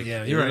don't know. Like,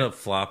 Yeah, it you're ended right. up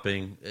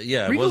flopping.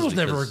 Yeah, Regal it was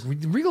never. because-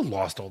 Regal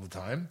lost all the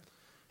time.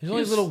 His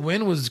only was- little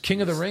win was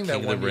King of the Ring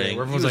that King of the one year. Ring.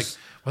 Where He everyone was was-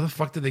 like, "Why the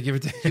fuck did they give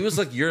it to him?" He was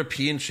like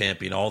European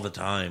champion all the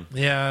time.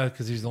 Yeah,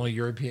 because he's the only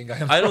European guy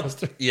on the I don't.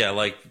 roster. Yeah,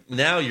 like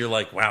now you're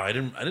like, wow, I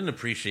didn't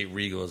appreciate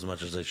Regal as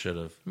much as I should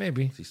have.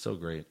 Maybe. He's so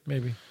great.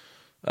 Maybe.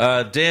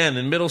 Dan,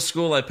 in middle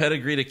school, I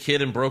pedigreed a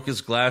kid and broke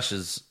his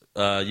glasses.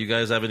 You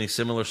guys have any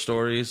similar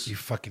stories? You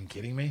fucking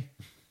kidding me?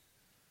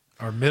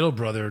 Our middle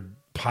brother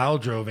pile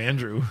drove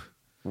Andrew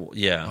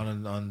Yeah,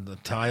 on the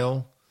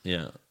tile.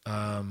 yeah.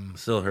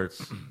 Still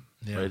hurts.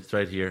 Yeah. Right, it's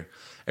right here.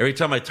 Every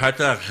time I touch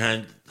that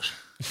hand,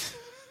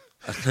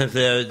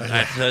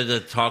 I had to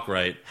talk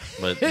right,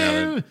 but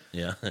now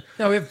yeah.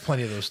 No, we have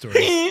plenty of those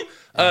stories.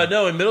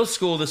 No, in middle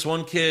school, this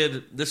one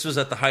kid, this was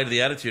at the height of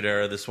the Attitude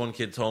Era, this one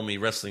kid told me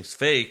wrestling's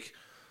fake,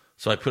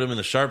 so I put him in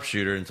the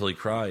sharpshooter until he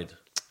cried.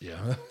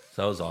 Yeah.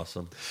 So that was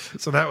awesome.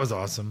 So that was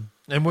awesome.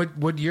 And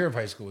what year of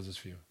high school was this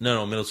for you?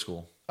 No, middle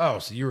school. Oh,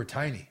 so you were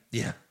tiny.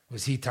 Yeah.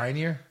 Was he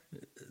tinier?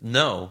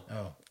 No.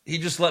 Oh, He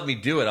just let me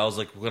do it. I was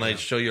like, "When I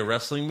show you a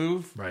wrestling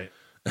move?" right.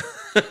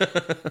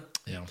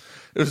 Yeah.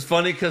 It was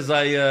funny because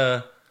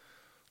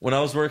when I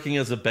was working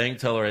as a bank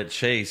teller at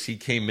Chase, he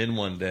came in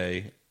one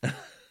day,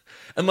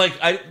 and like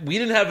we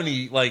didn't have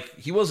any like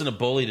he wasn't a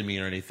bully to me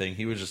or anything.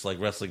 He was just like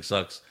wrestling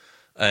sucks,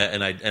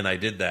 and I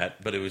did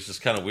that, but it was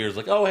just kind of weird. It's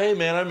like, "Oh hey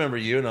man, I remember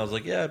you," and I was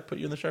like, "Yeah, I put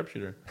you in the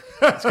sharpshooter."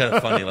 It's kind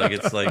of funny. Like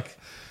it's like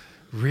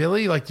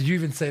Really? Like, did you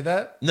even say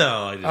that?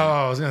 no, I didn't. Oh,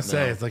 I was gonna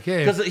say it's like,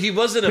 hey, because he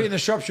wasn't put you in a the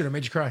sharpshooter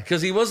made you cry.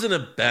 because he wasn't a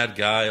bad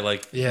guy.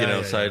 Like Yeah, you know,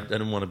 yeah, so I yeah.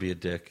 didn't want to be a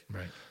dick.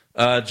 Right.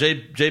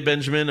 Jay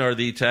Benjamin, are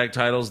the tag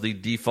titles the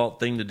default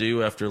thing to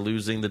do after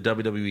losing the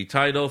WWE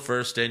title?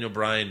 First Daniel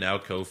Bryan, now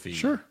Kofi.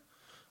 Sure.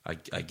 I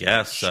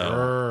guess so.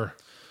 Sure.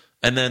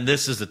 And then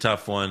this is the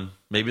tough one,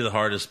 maybe the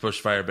hardest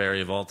Bushfire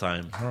Barry of all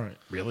time. All right.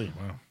 Really?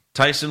 Wow.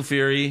 Tyson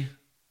Fury,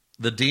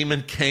 the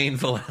Demon Kane Oh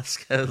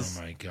Velasquez.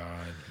 my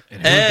god.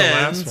 And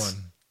who's the last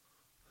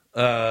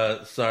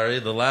one? Sorry,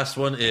 the last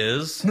one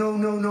is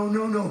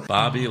No.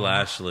 Bobby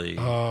Lashley.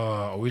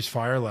 Always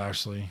fire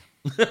Lashley.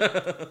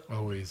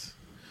 Always.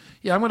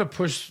 Yeah, I'm gonna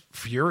push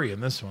Fury in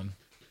this one.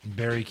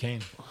 Barry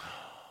Kane. All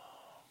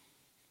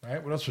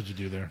right. What else would you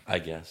do there? I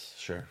guess,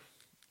 sure.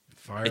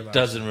 Fire It Lashley.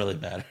 doesn't really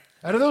matter.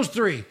 Out of those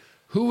three,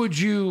 who would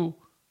you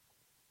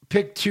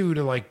pick two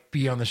to like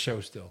be on the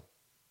show still?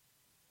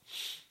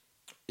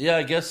 Yeah,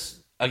 I guess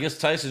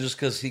Tyson just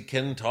because he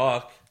can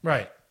talk.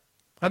 Right.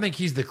 I think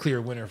he's the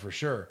clear winner for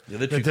sure. The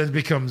other But two- then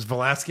becomes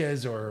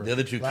Velasquez or The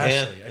other two Lashley.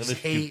 can't. I The just other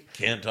two hate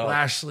can't talk.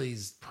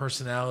 Lashley's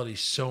personality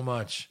so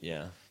much.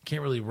 Yeah,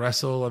 Can't really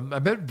wrestle. I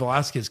bet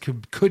Velasquez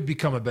could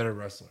become a better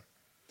wrestler.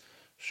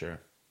 sure.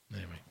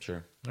 Anyway.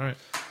 Sure. All right.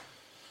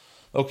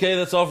 Okay,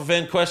 that's all for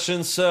fan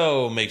questions.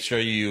 So make sure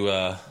you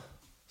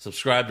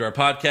subscribe to our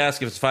podcast,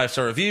 give us a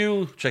 5-star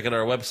review, check out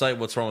our website,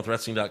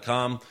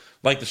 what'swrongwithwrestling.com.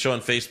 Like the show on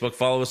Facebook,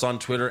 follow us on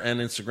Twitter and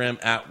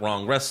Instagram at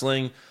Wrong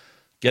Wrestling.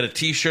 Get a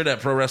t-shirt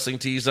at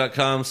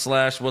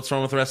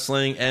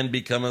prowrestlingtees.com/what'swrongwithwrestling and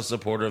become a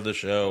supporter of the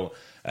show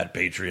at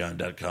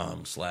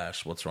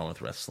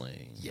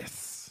patreon.com/what'swrongwithwrestling.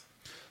 Yes.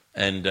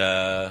 And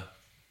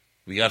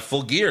we got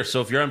Full Gear.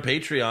 So if you're on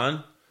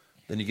Patreon,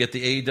 then you get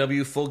the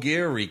AEW Full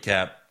Gear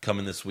recap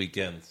coming this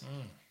weekend.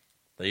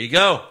 There you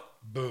go.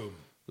 Boom.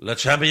 Le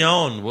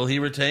Champion. Will he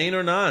retain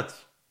or not?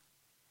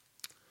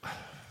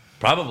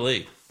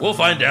 Probably. We'll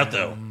find out,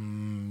 though.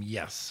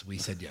 Yes. We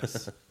said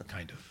yes.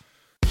 Kind of.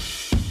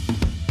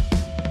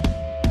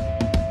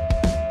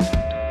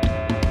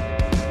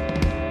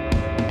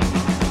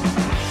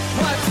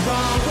 What's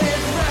wrong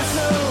with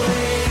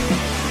wrestling?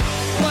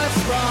 What's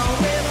wrong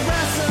with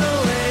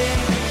wrestling?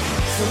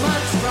 So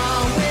much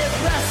wrong with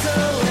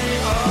wrestling.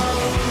 Oh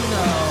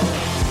no.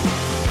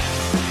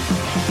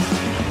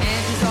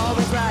 And she's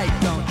always right.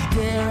 Don't you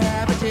dare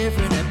have a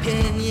different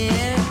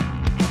opinion.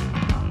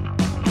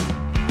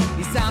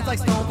 He sounds like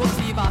Stone Cold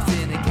Steve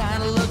Austin. It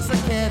kinda looks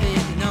like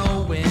Kevin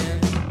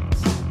Owens.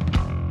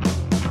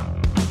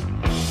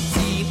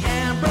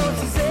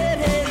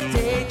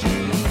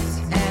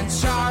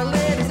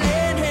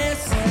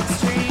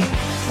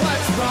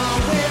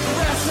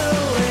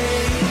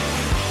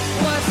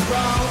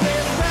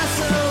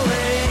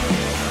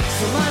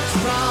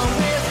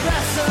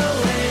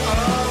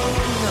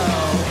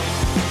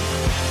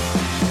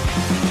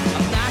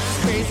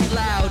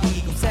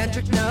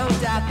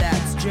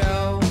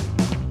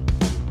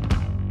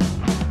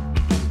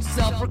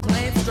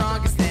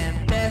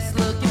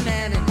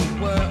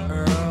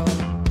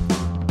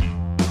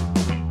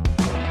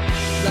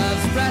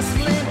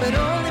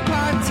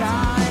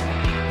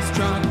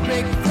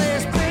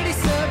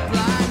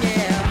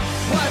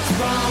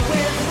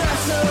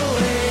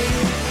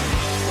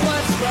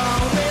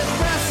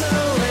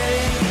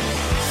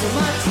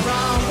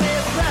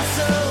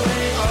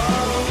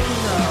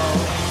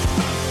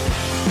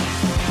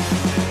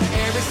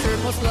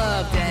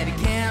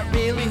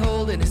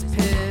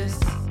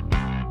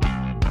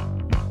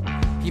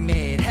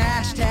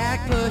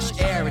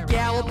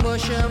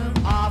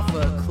 off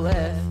a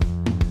cliff.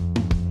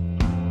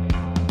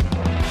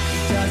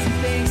 Doesn't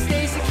think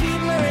Stacy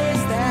Keebler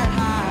is that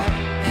high,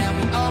 and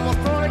we almost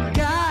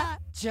forgot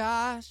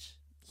Josh.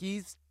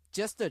 He's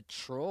just a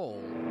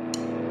troll.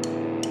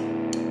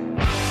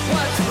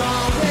 What's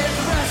wrong with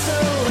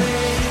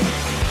wrestling?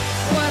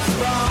 What's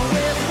wrong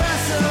with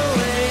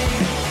wrestling?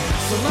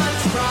 So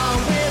much wrong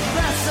with